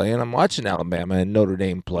Clemson play, and I'm watching Alabama and Notre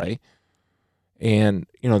Dame play. And,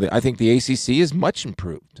 I think the ACC is much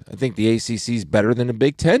improved. I think the ACC is better than the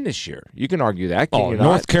Big Ten this year. You can argue that.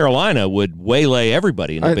 North Carolina would waylay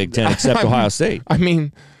everybody in the Big Ten except Ohio State. I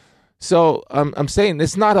mean, so I'm saying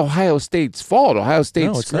it's not Ohio State's fault. Ohio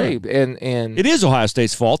State's great. And it is Ohio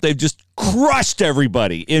State's fault. They've just crushed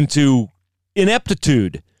everybody into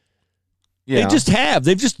ineptitude. Yeah. They just have.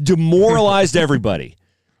 They've just demoralized everybody.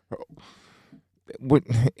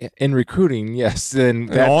 In recruiting, yes,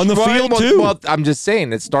 and on the field too. Well, I'm just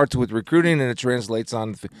saying it starts with recruiting and it translates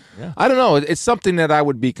on. Yeah. I don't know. It's something that I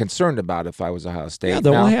would be concerned about if I was Ohio State. Yeah,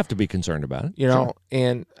 they'll have to be concerned about it. Sure.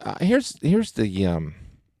 And here's the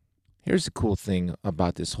cool thing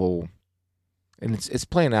about this whole, and it's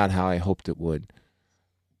playing out how I hoped it would.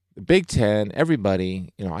 The Big Ten, everybody,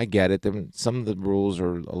 I get it. Some of the rules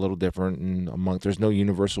are a little different, and there's no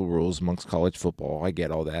universal rules amongst college football. I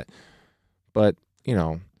get all that. But,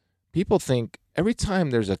 people think every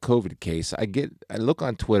time there's a COVID case, I look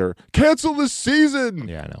on Twitter, cancel this season.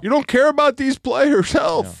 Yeah, I know. You don't care about these players'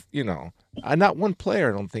 health. Yeah. Not one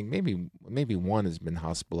player, I don't think. Maybe one has been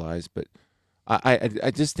hospitalized. But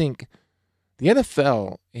I just think the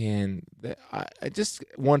NFL, and I just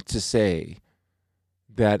want to say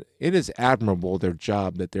that it is admirable, their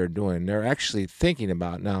job that they're doing. They're actually thinking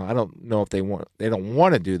about, now, I don't know if they don't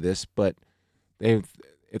want to do this, but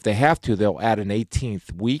if they have to, they'll add an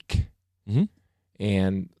 18th week. Mm-hmm.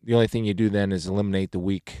 And the only thing you do then is eliminate the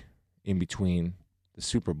week in between the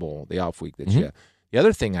Super Bowl, the off week that you have. The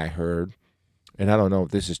other thing I heard, and I don't know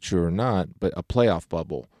if this is true or not, but a playoff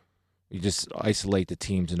bubble. You just isolate the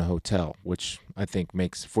teams in a hotel, which I think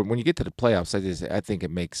makes, when you get to the playoffs, I think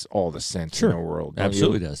it makes all the sense in the world.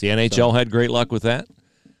 Absolutely does. The NHL had great luck with that.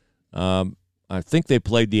 I think they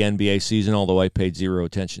played the NBA season, although I paid zero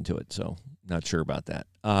attention to it, so not sure about that.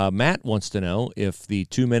 Matt wants to know if the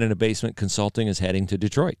 2 Men in a Basement Consulting is heading to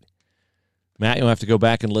Detroit. Matt, you'll have to go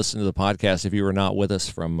back and listen to the podcast if you were not with us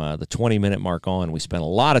from the 20-minute mark on. We spent a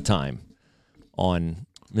lot of time on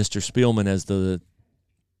Mr. Spielman as the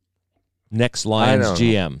next Lions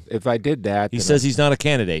GM. If I did that, he says he's not a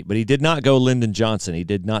candidate, but he did not go Lyndon Johnson. He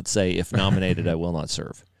did not say, if nominated, I will not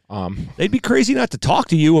serve. They'd be crazy not to talk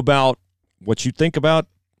to you about what you think about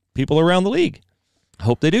people around the league. I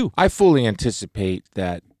hope they do. I fully anticipate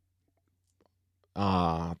that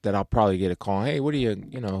that I'll probably get a call. Hey, what do you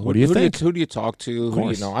think? Who do you talk to? Who do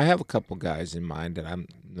you know? I have a couple guys in mind that I'm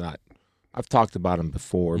not. I've talked about them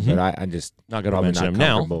before, but I just not going to mention them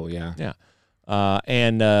now. Yeah.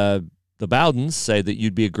 And the Bowdens say that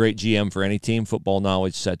you'd be a great GM for any team. Football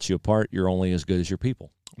knowledge sets you apart. You're only as good as your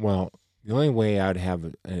people. Well, the only way I'd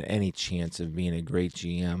have any chance of being a great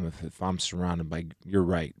GM if I'm surrounded by, you're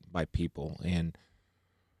right, by people. And,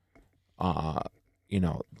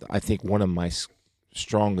 I think one of my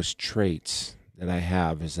strongest traits that I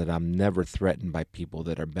have is that I'm never threatened by people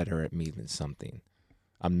that are better at me than something.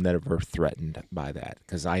 I'm never threatened by that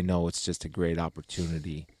because I know it's just a great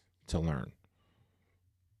opportunity to learn.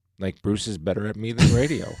 Like Bruce is better at me than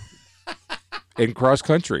radio in cross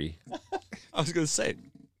country. I was going to say,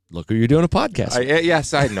 look who you're doing a podcast.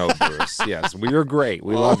 Yes, I know, Bruce. Yes, we are great.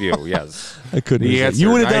 We love you. Yes, I couldn't.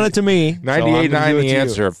 You would have done it to me. 98.9 the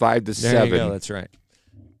answer. 5 to 7. There you go. That's right.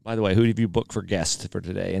 By the way, who have you booked for guest for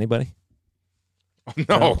today? Anybody?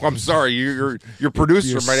 No, I'm sorry. Your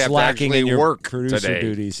producer might have to actually work producer today.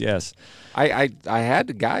 Duties. Yes, I had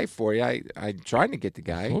the guy for you. I tried to get the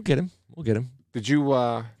guy. We'll get him. Did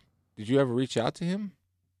you ever reach out to him?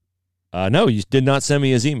 No, you did not send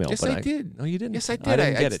me his email. Yes, I did. No, you didn't. Yes, I did. I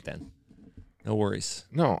didn't get it then. No worries.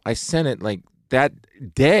 No, I sent it like that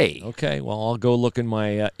day. Okay, well, I'll go look in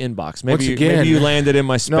my inbox. Once again, maybe you landed in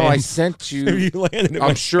my spam. No, I sent you. Maybe you landed in my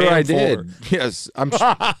I'm sure I did. folder. Yes, I'm.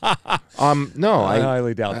 No, I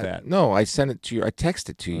highly doubt that. No, I sent it to you. I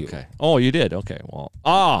texted to you. Okay. Oh, you did. Okay. Well,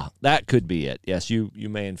 that could be it. Yes, you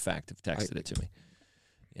may in fact have texted it to me.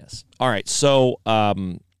 Yes. All right. So,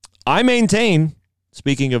 I maintain.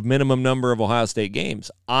 Speaking of minimum number of Ohio State games,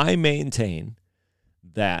 I maintain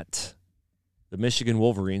that the Michigan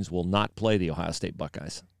Wolverines will not play the Ohio State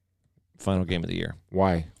Buckeyes. Final game of the year.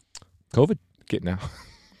 Why? COVID. Get now.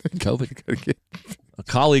 COVID. A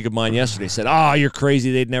colleague of mine yesterday said, you're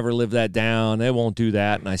crazy. They'd never live that down. They won't do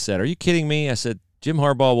that. And I said, are you kidding me? I said, Jim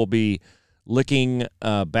Harbaugh will be licking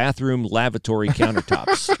bathroom lavatory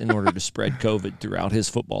countertops in order to spread COVID throughout his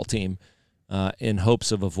football team in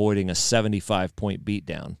hopes of avoiding a 75-point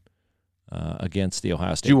beatdown against the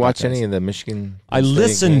Ohio State. Did you watch Buckeyes. any of the Michigan I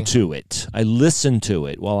listened to it. I listened to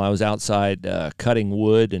it while I was outside cutting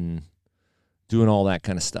wood and doing all that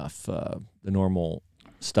kind of stuff, the normal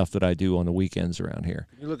stuff that I do on the weekends around here.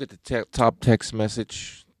 Can you look at the top text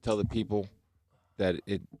message, tell the people that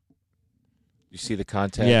you see the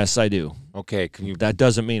content? Yes, I do. Okay, that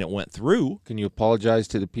doesn't mean it went through. Can you apologize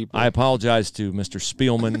to the people? I apologize to Mr.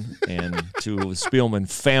 Spielman and to the Spielman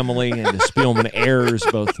family and the Spielman heirs,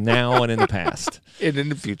 both now and in the past. And in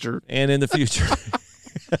the future.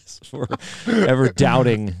 Yes, for ever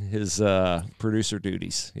doubting his producer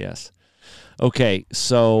duties. Yes. Okay,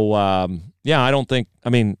 so, I don't think –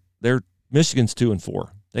 Michigan's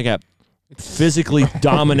 2-4. They got physically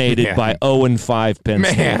dominated by 0-5 Penn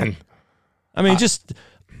State. Man.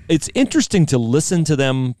 It's interesting to listen to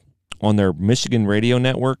them on their Michigan radio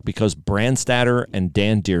network because Brandstatter and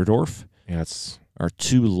Dan Deerdorf are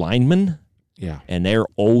two linemen. Yeah. And they're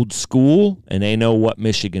old school, and they know what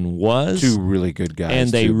Michigan was. Two really good guys.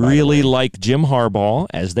 And they really like Jim Harbaugh,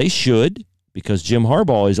 as they should, because Jim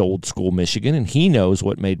Harbaugh is old school Michigan, and he knows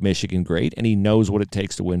what made Michigan great, and he knows what it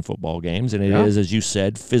takes to win football games. And it is, as you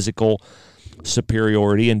said, physical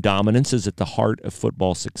superiority and dominance is at the heart of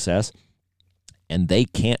football success. And they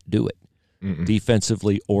can't do it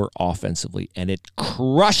defensively or offensively. And it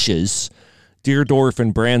crushes Deerdorf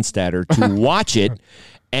and Brandstatter to watch it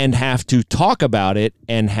and have to talk about it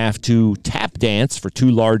and have to tap dance for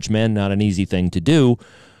two large men, not an easy thing to do,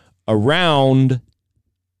 around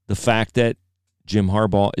the fact that Jim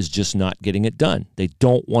Harbaugh is just not getting it done. They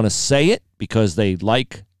don't want to say it because they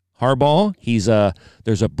like Harbaugh.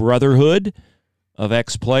 There's a brotherhood of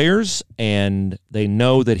ex-players, and they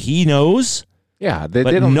know that he knows. Yeah,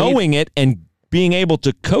 but knowing it and being able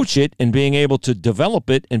to coach it and being able to develop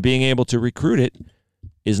it and being able to recruit it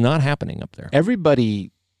is not happening up there. Everybody,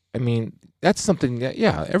 that's something that,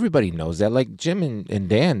 everybody knows that. Like Jim and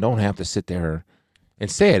Dan don't have to sit there and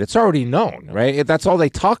say it. It's already known, right? That's all they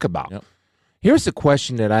talk about. Yep. Here's the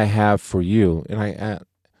question that I have for you, and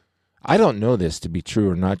I don't know this to be true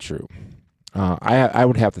or not true. I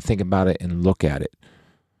would have to think about it and look at it.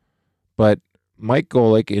 But Mike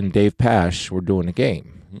Golick and Dave Pasch were doing a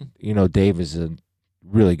game. Mm-hmm. You know, Dave is a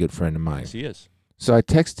really good friend of mine. Yes, he is. So I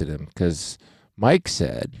texted him because Mike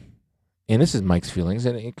said, and this is Mike's feelings,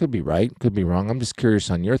 and it could be right, could be wrong. I'm just curious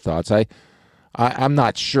on your thoughts. I'm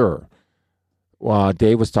not sure.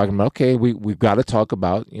 Dave was talking about, okay, we've got to talk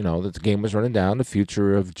about, that the game was running down, the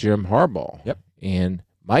future of Jim Harbaugh. Yep. And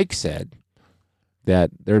Mike said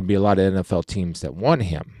that there'd be a lot of NFL teams that want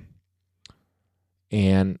him.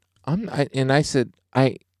 And I said,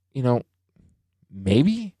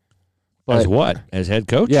 maybe. But, as what? As head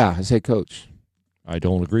coach? Yeah, as head coach. I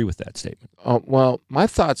don't agree with that statement. Well, my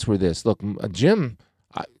thoughts were this. Look, Jim,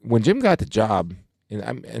 when Jim got the job,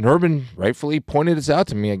 and Urban rightfully pointed this out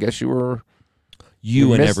to me, I guess you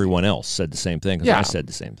and everyone else said the same thing, because I said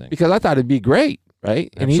the same thing. Because I thought it'd be great, right?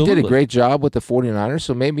 And Absolutely. he did a great job with the 49ers,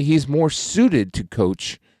 so maybe he's more suited to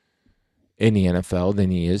coach in the NFL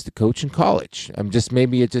than he is to coach in college.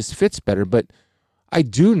 Maybe it just fits better. But I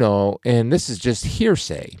do know, and this is just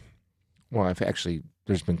hearsay. Well,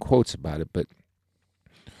 there's been quotes about it, but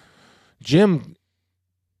Jim,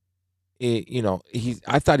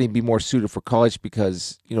 I thought he'd be more suited for college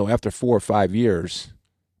because, after 4 or 5 years,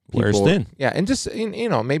 wears thin. Yeah, and just,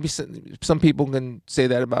 maybe some people can say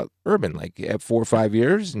that about Urban, like at 4 or 5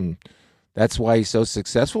 years, and that's why he's so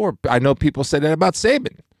successful. Or I know people say that about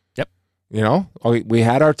Saban. Yep. We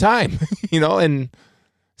had our time, and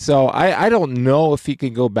so I don't know if he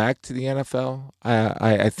can go back to the NFL.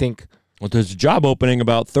 I think. Well, there's a job opening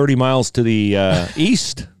about 30 miles to the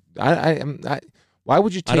east. Why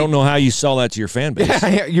would you take... I don't know how you sell that to your fan base.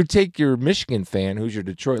 Yeah, you take your Michigan fan, who's your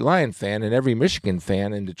Detroit Lion fan, and every Michigan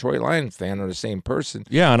fan and Detroit Lion fan are the same person.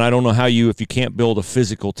 Yeah, and I don't know how if you can't build a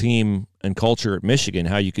physical team and culture at Michigan,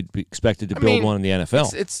 how you could be expected to build one in the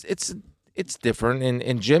NFL. It's different,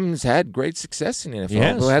 and Jim's had great success in the NFL. He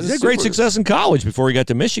had great success in college before he got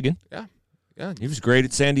to Michigan. Yeah. He was great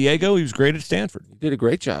at San Diego. He was great at Stanford. He did a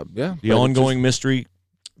great job, yeah. The ongoing mystery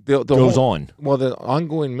goes on. Well, the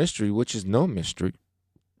ongoing mystery, which is no mystery,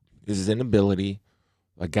 is his inability,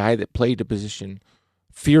 a guy that played the position,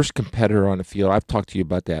 fierce competitor on the field. I've talked to you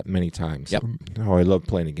about that many times. Yep. Oh, I love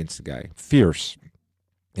playing against the guy. Fierce.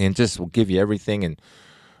 And just will give you everything. And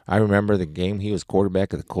I remember the game he was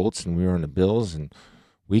quarterback of the Colts and we were on the Bills, and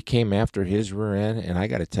we came after his rear end. And I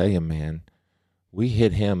got to tell you, man, we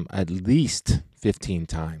hit him at least 15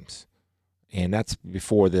 times. And that's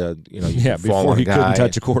before before he couldn't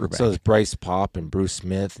touch a quarterback. So it's Bryce Popp and Bruce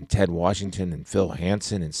Smith and Ted Washington and Phil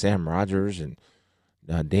Hansen and Sam Rogers and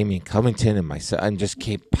Damian Covington and myself, and just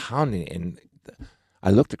kept pounding. And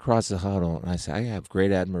I looked across the huddle and I said, I have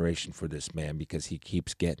great admiration for this man because he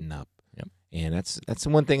keeps getting up. Yep. And that's the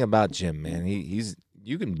one thing about Jim, man. He's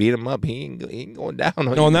you can beat him up. He ain't going down on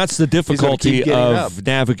you. No, and that's the difficulty of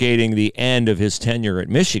navigating the end of his tenure at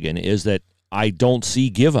Michigan, is that I don't see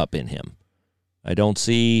give up in him. I don't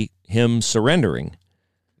see him surrendering.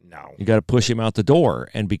 No. You got to push him out the door.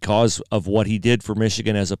 And because of what he did for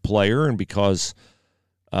Michigan as a player, and because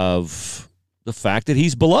of the fact that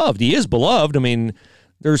he's beloved. He is beloved. I mean,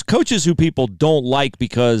 there's coaches who people don't like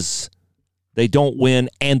because they don't win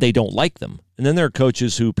and they don't like them. And then there are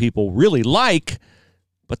coaches who people really like,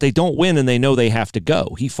 but they don't win and they know they have to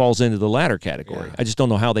go. He falls into the latter category. Yeah. I just don't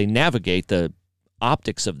know how they navigate the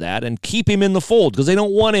optics of that and keep him in the fold, because they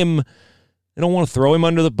don't want him. They don't want to throw him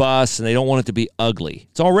under the bus, and they don't want it to be ugly.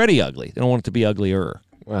 It's already ugly. They don't want it to be uglier.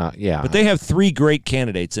 Well, yeah. But they have 3 great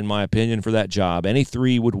candidates, in my opinion, for that job. Any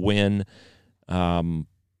 3 would win.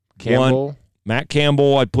 Campbell. Matt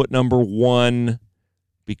Campbell, I'd put number 1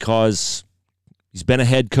 because he's been a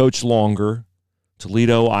head coach longer.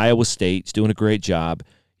 Toledo, Iowa State. He's doing a great job.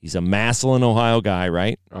 He's a Massillon, Ohio guy,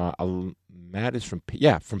 right? Matt is from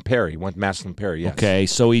Perry. Went Massillon Perry, yes. Okay,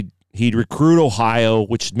 so he'd recruit Ohio,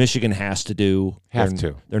 which Michigan has to do.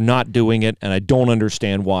 They're not doing it, and I don't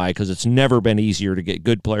understand why, because it's never been easier to get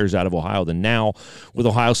good players out of Ohio than now, with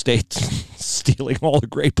Ohio State stealing all the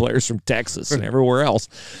great players from Texas and everywhere else.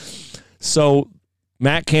 So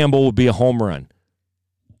Matt Campbell would be a home run.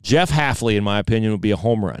 Jeff Hafley, in my opinion, would be a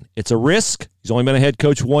home run. It's a risk. He's only been a head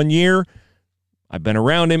coach 1 year. I've been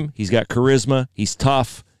around him. He's got charisma. He's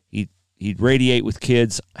tough. He'd radiate with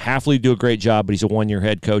kids. Hafley do a great job, but he's a 1-year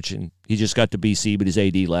head coach, and he just got to BC, but his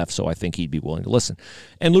AD left, so I think he'd be willing to listen.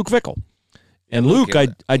 And Luke Fickell. And Luke, I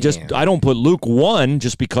don't put Luke 1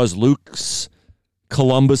 just because Luke's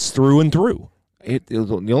Columbus through and through.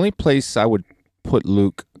 The only place I would put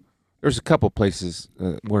Luke, there's a couple places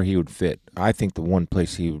where he would fit. I think the one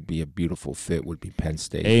place he would be a beautiful fit would be Penn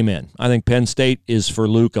State. Amen. I think Penn State is for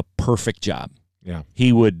Luke a perfect job. Yeah.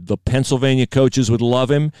 The Pennsylvania coaches would love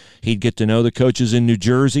him. He'd get to know the coaches in New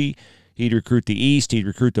Jersey. He'd recruit the East. He'd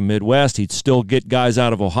recruit the Midwest. He'd still get guys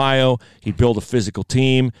out of Ohio. He'd build a physical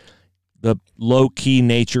team. The low-key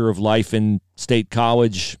nature of life in State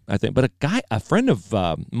College, I think. But a friend of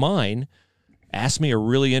mine asked me a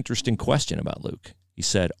really interesting question about Luke. He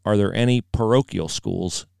said, are there any parochial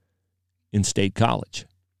schools in State College?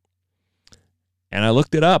 And I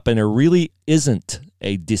looked it up, and there really isn't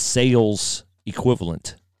a DeSales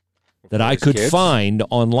equivalent that I could find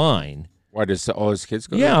online. Why does all his kids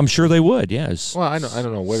go? Yeah, I'm sure they would. Yes. Well, I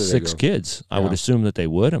don't know. Where do they go? 6 kids. I would assume that they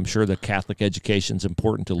would. I'm sure the Catholic education's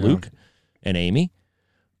important to Luke and Amy.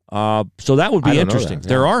 So that would be interesting.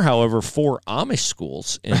 There are, however, 4 Amish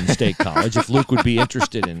schools in State College. If Luke would be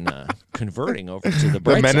interested in converting over to the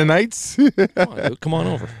bright Mennonites, side. Come on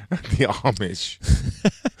over. The Amish.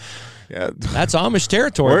 Yeah, that's Amish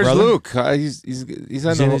territory. Where's brother. Luke? He's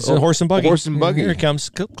on a horse and buggy. Horse and buggy. Here he comes.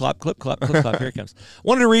 Clip, clop, clip, clop, clip, clop. Here he comes.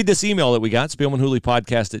 Wanted to read this email that we got.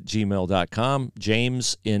 SpielmanHooleyPodcast@gmail.com.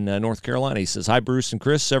 James in North Carolina. He says, "Hi, Bruce and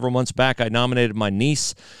Chris. Several months back, I nominated my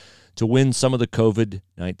niece to win some of the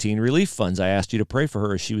COVID-19 relief funds. I asked you to pray for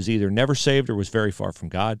her as she was either never saved or was very far from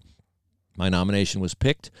God. My nomination was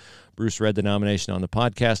picked. Bruce read the nomination on the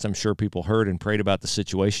podcast. I'm sure people heard and prayed about the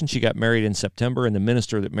situation. She got married in September, and the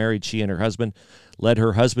minister that married she and her husband led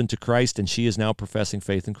her husband to Christ, and she is now professing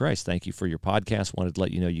faith in Christ. Thank you for your podcast. Wanted to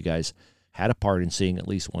let you know you guys had a part in seeing at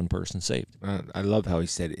least one person saved." I love how he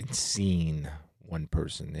said it, seeing one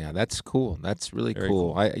person. Yeah, that's cool. That's really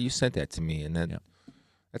cool. You sent that to me, and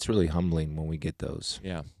that's really humbling when we get those.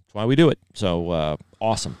 Yeah, that's why we do it. So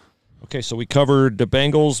awesome. Okay, so we covered the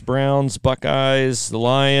Bengals, Browns, Buckeyes, the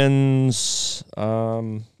Lions,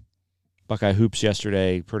 Buckeye hoops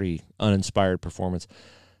yesterday, pretty uninspired performance.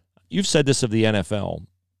 You've said this of the NFL,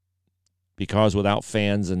 because without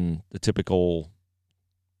fans and the typical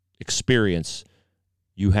experience,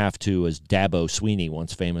 you have to, as Dabo Sweeney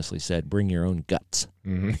once famously said, bring your own guts.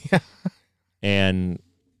 Mm-hmm. And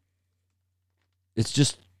it's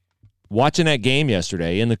just watching that game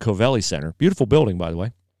yesterday in the Covelli Center, beautiful building, by the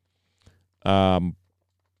way.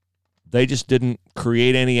 They just didn't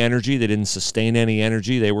create any energy. They didn't sustain any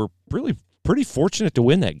energy. They were really pretty fortunate to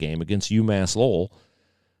win that game against UMass Lowell.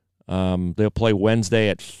 They'll play Wednesday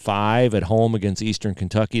at 5 at home against Eastern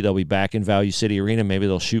Kentucky. They'll be back in Value City Arena. Maybe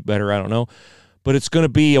they'll shoot better. I don't know. But it's going to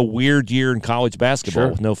be a weird year in college basketball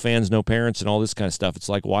with no fans, no parents, and all this kind of stuff. It's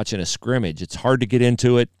like watching a scrimmage. It's hard to get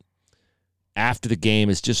into it. After the game,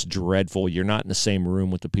 it's just dreadful. You're not in the same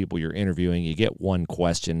room with the people you're interviewing. You get one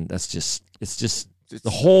question. It's the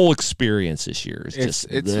whole experience this year is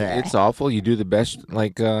it's awful. You do the best.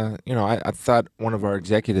 Like I thought one of our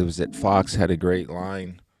executives at Fox had a great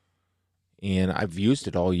line, and I've used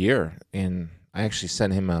it all year. And I actually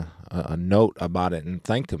sent him a note about it and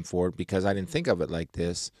thanked him for it because I didn't think of it like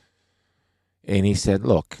this. And he said,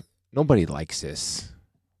 "Look, nobody likes this.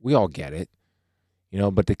 We all get it."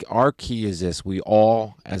 But our key is this. We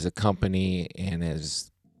all, as a company and as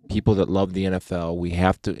people that love the NFL, we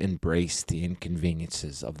have to embrace the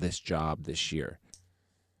inconveniences of this job this year.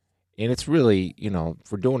 And it's really,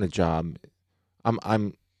 for doing a job, I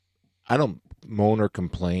don't moan or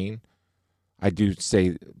complain. I do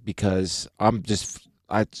say because I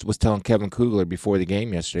was telling Kevin Kugler before the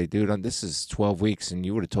game yesterday, dude, this is 12 weeks, and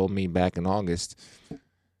you would have told me back in August,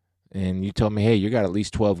 and you told me, hey, you got at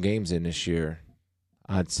least 12 games in this year.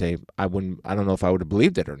 I'd say I don't know if I would have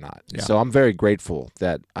believed it or not. Yeah. So I'm very grateful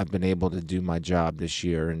that I've been able to do my job this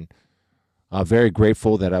year, and very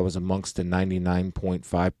grateful that I was amongst the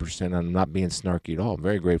 99.5%. I'm not being snarky at all. I'm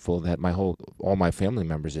very grateful that all my family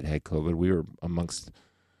members that had COVID, we were amongst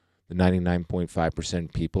the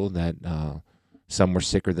 99.5% people that some were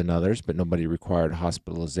sicker than others, but nobody required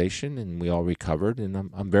hospitalization, and we all recovered, and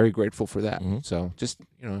I'm very grateful for that. Mm-hmm. So just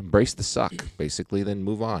embrace the suck, basically, then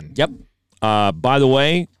move on. Yep. By the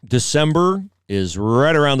way, December is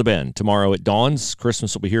right around the bend. Tomorrow it dawns.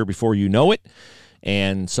 Christmas will be here before you know it.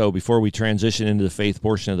 And so before we transition into the faith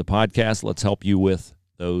portion of the podcast, let's help you with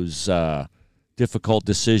those difficult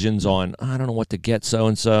decisions on, I don't know what to get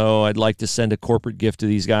so-and-so. I'd like to send a corporate gift to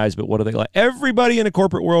these guys, but what do they like? Everybody in the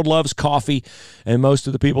corporate world loves coffee, and most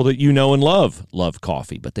of the people that you know and love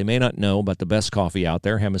coffee, but they may not know about the best coffee out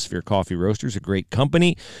there. Hemisphere Coffee Roasters, a great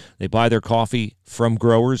company. They buy their coffee from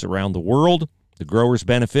growers around the world. The growers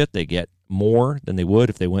benefit. They get more than they would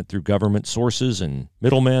if they went through government sources and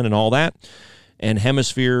middlemen and all that. And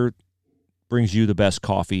Hemisphere brings you the best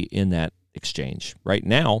coffee in that exchange. Right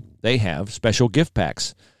now, they have special gift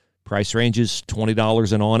packs. Price ranges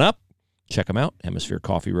 $20 and on up. Check them out,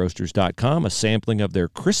 hemispherecoffeeroasters.com. A sampling of their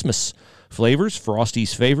Christmas flavors,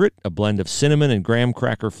 Frosty's Favorite, a blend of cinnamon and graham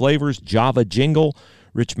cracker flavors, Java Jingle,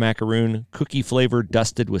 rich macaroon, cookie flavor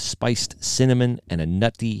dusted with spiced cinnamon and a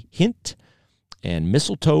nutty hint, and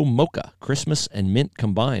mistletoe mocha, Christmas and mint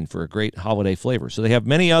combined for a great holiday flavor. So they have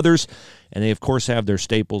many others, and they, of course, have their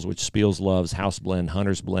staples, which Spiels loves, House Blend,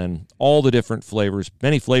 Hunter's Blend, all the different flavors,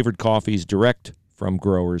 many flavored coffees direct from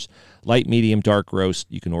growers. Light, medium, dark roast.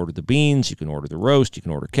 You can order the beans. You can order the roast. You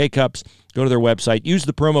can order K-Cups. Go to their website. Use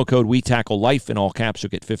the promo code WeTackleLife in all caps.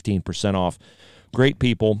 You'll get 15% off. Great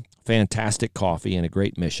people, fantastic coffee, and a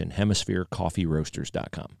great mission.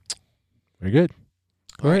 HemisphereCoffeeRoasters.com. Very good.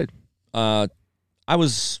 Go ahead. I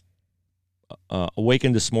was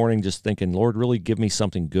awakened this morning just thinking, Lord, really give me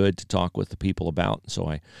something good to talk with the people about. So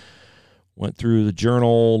I went through the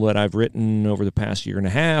journal that I've written over the past year and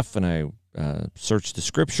a half, and I searched the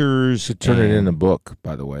scriptures. You should turn it in a book,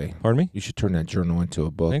 by the way. Pardon me? You should turn that journal into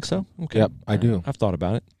a book. Think so? Okay. Yep, I do. I've thought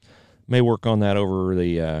about it. May work on that over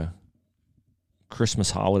the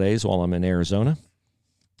Christmas holidays while I'm in Arizona.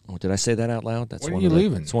 Oh, did I say that out loud? When are you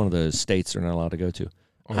leaving? It's one of the states they're not allowed to go to.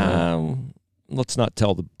 Let's not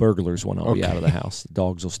tell the burglars when I'll be out of the house. The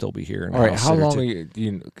dogs will still be here. All right. How long are you?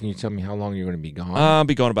 Can you tell me how long you're going to be gone? I'll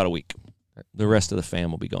be gone about a week. The rest of the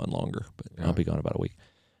fam will be gone longer, but I'll be gone about a week.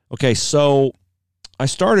 Okay, so I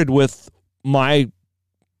started with my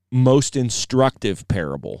most instructive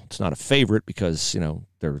parable. It's not a favorite because,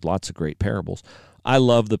 there are lots of great parables. I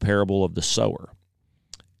love the parable of the sower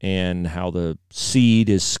and how the seed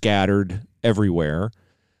is scattered everywhere.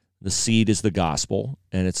 The seed is the gospel,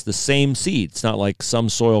 and it's the same seed. It's not like some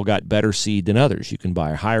soil got better seed than others. You can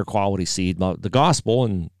buy a higher quality seed. The gospel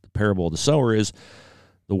and the parable of the sower is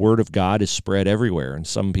the word of God is spread everywhere, and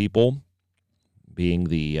some people, being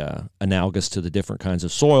the analogous to the different kinds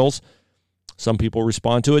of soils, some people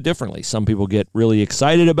respond to it differently. Some people get really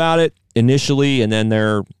excited about it initially, and then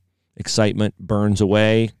their excitement burns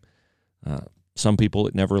away. Some people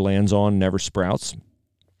it never lands on, never sprouts.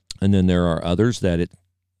 And then there are others that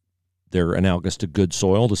they're analogous to good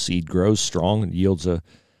soil. The seed grows strong and yields a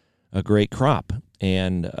great crop.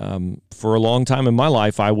 And for a long time in my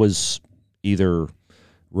life, I was either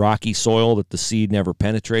rocky soil that the seed never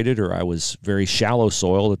penetrated, or I was very shallow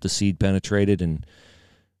soil that the seed penetrated and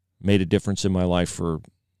made a difference in my life for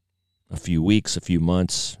a few weeks, a few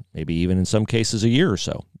months, maybe even in some cases a year or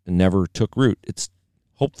so, and never took root. It's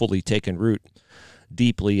hopefully taken root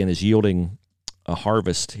deeply and is yielding a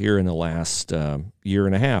harvest here in the last year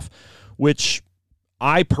and a half, which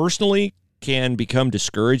I personally can become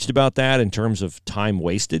discouraged about that in terms of time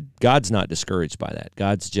wasted. God's not discouraged by that.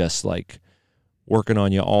 God's just like working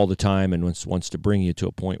on you all the time and wants to bring you to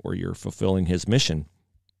a point where you're fulfilling his mission.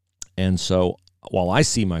 And so while I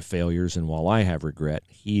see my failures and while I have regret,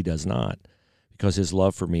 he does not, because his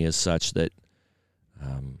love for me is such that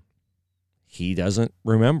he doesn't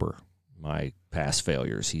remember my past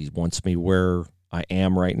failures. He wants me where I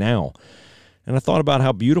am right now. And I thought about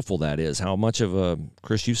how beautiful that is, how much of a,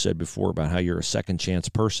 Chris, you said before about how you're a second chance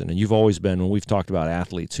person. And you've always been, when we've talked about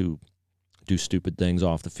athletes who do stupid things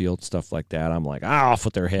off the field, stuff like that, I'm like, off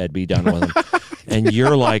with their head, be done with them. And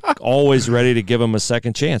you're like always ready to give them a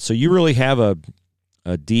second chance. So you really have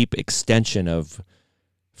a deep extension of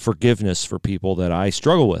forgiveness for people that I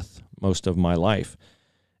struggle with most of my life.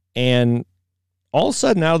 And all of a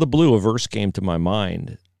sudden, out of the blue, a verse came to my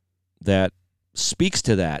mind that speaks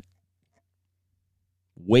to that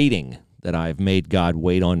waiting that I've made God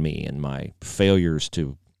wait on me and my failures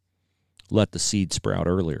to let the seed sprout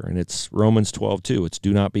earlier. And it's Romans 12:2. It's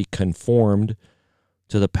do not be conformed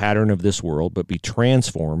to the pattern of this world, but be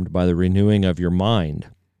transformed by the renewing of your mind.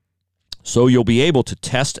 So you'll be able to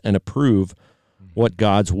test and approve what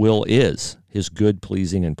God's will is, his good,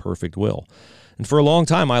 pleasing, and perfect will. And for a long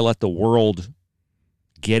time, I let the world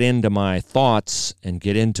get into my thoughts and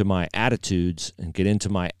get into my attitudes and get into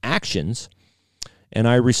my actions, and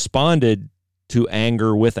I responded to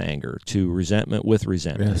anger with anger, to resentment with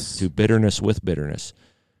resentment, to bitterness with bitterness,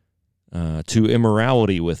 to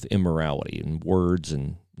immorality with immorality, and words,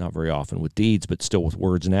 and not very often with deeds, but still with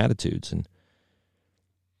words and attitudes.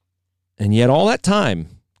 And yet all that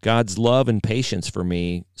time, God's love and patience for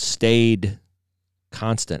me stayed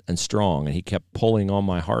constant and strong, and he kept pulling on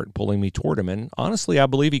my heart, pulling me toward him. And honestly, I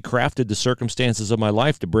believe he crafted the circumstances of my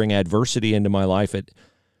life to bring adversity into my life at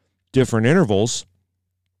different intervals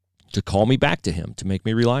to call me back to him, to make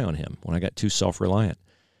me rely on him when I got too self-reliant.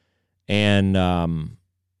 And I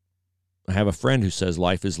have a friend who says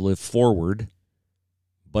life is lived forward,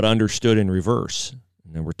 but understood in reverse.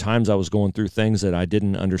 And there were times I was going through things that I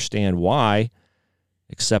didn't understand why,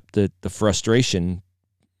 except that the frustration,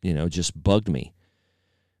 just bugged me.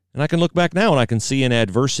 And I can look back now and I can see in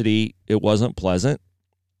adversity it wasn't pleasant,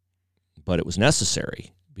 but it was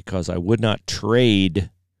necessary, because I would not trade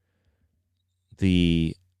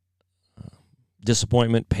the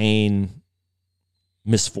disappointment, pain,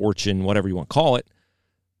 misfortune, whatever you want to call it.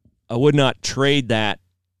 I would not trade that,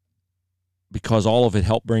 because all of it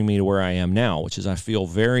helped bring me to where I am now, which is I feel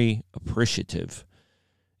very appreciative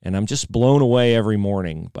And I'm just blown away every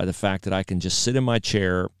morning by the fact that I can just sit in my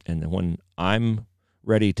chair, and when I'm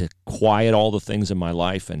ready to quiet all the things in my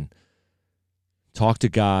life and talk to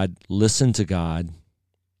God, listen to God,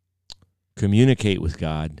 communicate with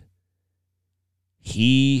God,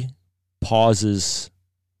 He pauses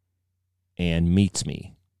and meets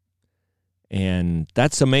me. And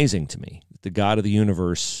that's amazing to me. The God of the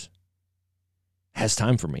universe has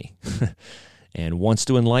time for me and wants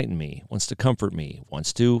to enlighten me, wants to comfort me,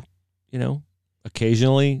 wants to,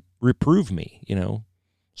 occasionally reprove me,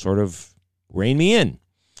 sort of rein me in.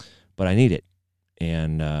 But I need it.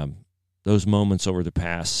 And those moments over the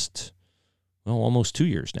past, almost 2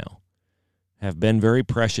 years now, have been very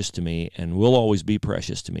precious to me and will always be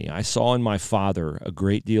precious to me. I saw in my father a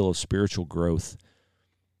great deal of spiritual growth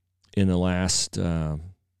in the last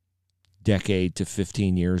decade to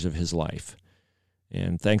 15 years of his life.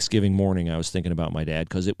 And Thanksgiving morning, I was thinking about my dad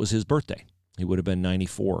because it was his birthday. He would have been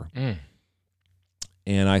 94.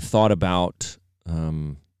 And I thought about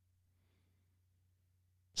some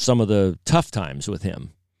of the tough times with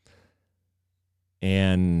him.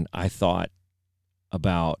 And I thought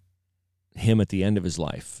about him at the end of his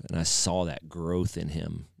life, and I saw that growth in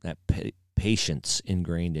him, that patience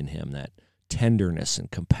ingrained in him, that tenderness and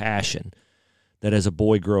compassion that as a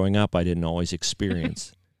boy growing up I didn't always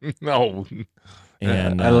experience. No.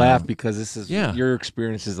 And I laugh because this is your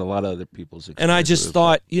experience is a lot of other people's experience. And I just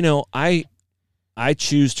thought, I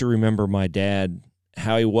choose to remember my dad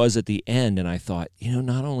how he was at the end, and I thought,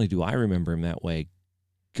 not only do I remember him that way,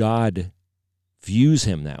 God views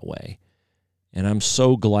him that way. And I'm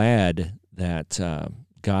so glad that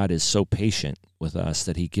God is so patient with us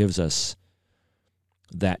that He gives us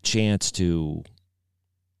that chance to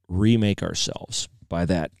remake ourselves by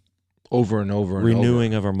that over and over and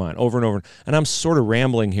renewing over. of our mind, over and over. And I'm sort of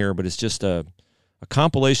rambling here, but it's just a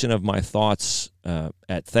compilation of my thoughts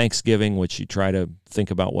at Thanksgiving, which you try to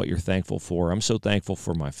think about what you're thankful for. I'm so thankful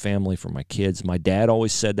for my family, for my kids. My dad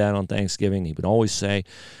always said that on Thanksgiving. He would always say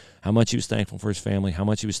how much he was thankful for his family, how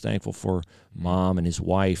much he was thankful for Mom and his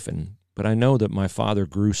wife. But I know that my father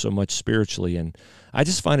grew so much spiritually, and I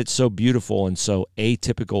just find it so beautiful and so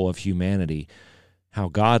atypical of humanity, how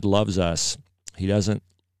God loves us. He doesn't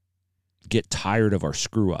get tired of our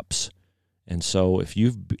screw-ups. And so if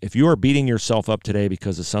you are beating yourself up today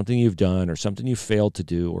because of something you've done or something you failed to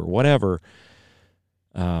do or whatever,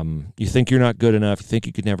 you think you're not good enough, you think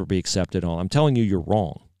you could never be accepted on, I'm telling you, you're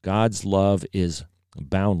wrong. God's love is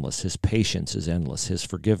boundless. His patience is endless. His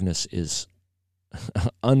forgiveness is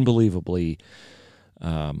unbelievably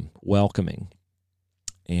welcoming.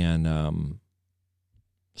 And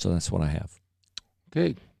so that's what I have.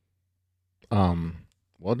 Okay.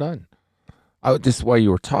 Well done. Just while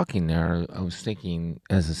you were talking there, I was thinking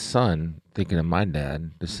as a son, thinking of my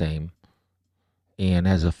dad, the same. And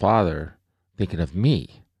as a father, thinking of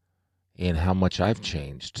me and how much I've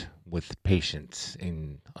changed with patience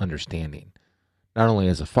and understanding. Not only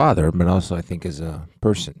as a father, but also I think as a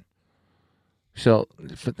person. So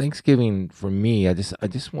for Thanksgiving, for me, I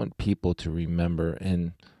just want people to remember,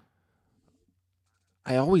 and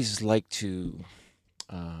I always like to,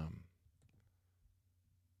 if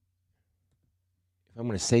I'm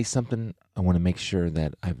going to say something, I want to make sure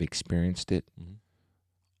that I've experienced it. Mm-hmm.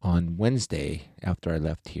 On Wednesday, after I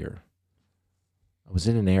left here, I was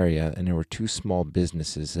in an area, and there were two small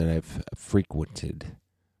businesses that I've frequented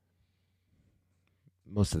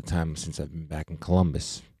most of the time since I've been back in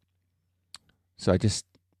Columbus. So I just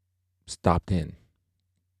stopped in,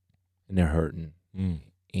 and they're hurting.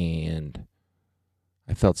 And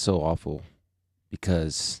I felt so awful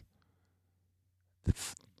because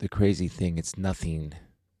the crazy thing, it's nothing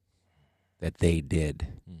that they did.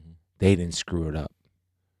 Mm-hmm. They didn't screw it up.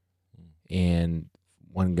 Mm-hmm. And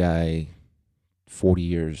one guy, 40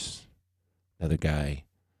 years, another guy,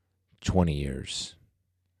 20 years.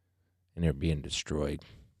 And they're being destroyed.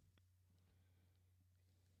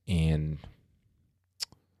 And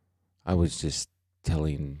I was just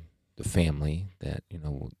telling the family that,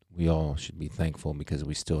 we all should be thankful because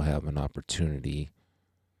we still have an opportunity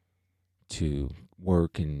to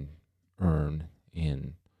work and earn,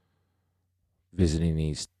 and visiting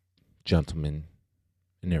these gentlemen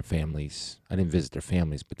and their families. I didn't visit their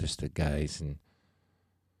families, but just the guys,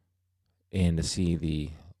 and to see the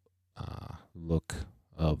look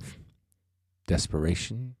of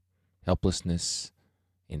desperation, helplessness,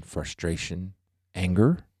 and frustration,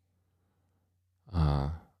 anger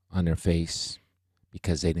on their face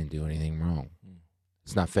because they didn't do anything wrong.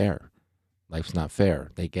 It's not fair. Life's not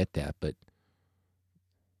fair. They get that, but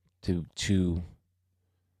to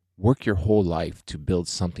work your whole life to build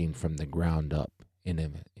something from the ground up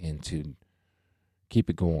and to keep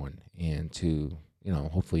it going and to,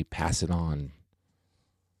 hopefully pass it on.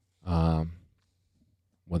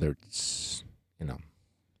 Whether it's,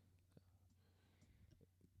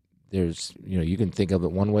 there's, you can think of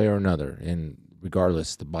it one way or another. And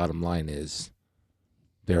regardless, the bottom line is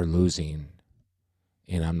they're losing.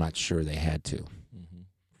 And I'm not sure they had to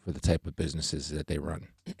for the type of businesses that they run.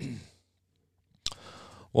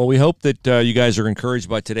 Well, we hope that you guys are encouraged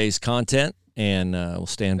by today's content, and we'll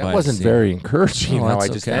stand by. That wasn't very encouraging how I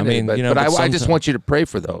just ended it. But I just want you to pray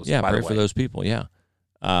for those. Yeah, pray for those people, yeah.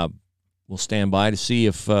 We'll stand by to see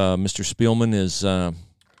if Mr. Spielman is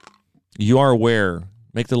you are aware,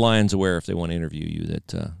 make the Lions aware if they want to interview you,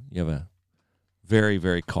 that you have a very,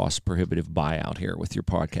 very cost-prohibitive buyout here with your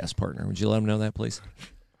podcast partner. Would you let them know that, please?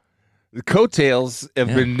 The coattails have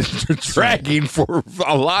been dragging for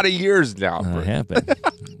a lot of years now. I have been.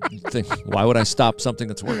 Why would I stop something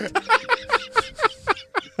that's worked?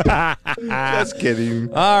 Just kidding.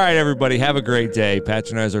 All right, everybody. Have a great day.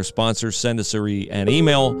 Patronize our sponsors. Send us an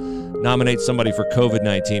email. Nominate somebody for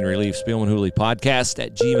COVID-19 relief. SpielmanHooley podcast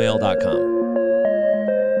at gmail.com.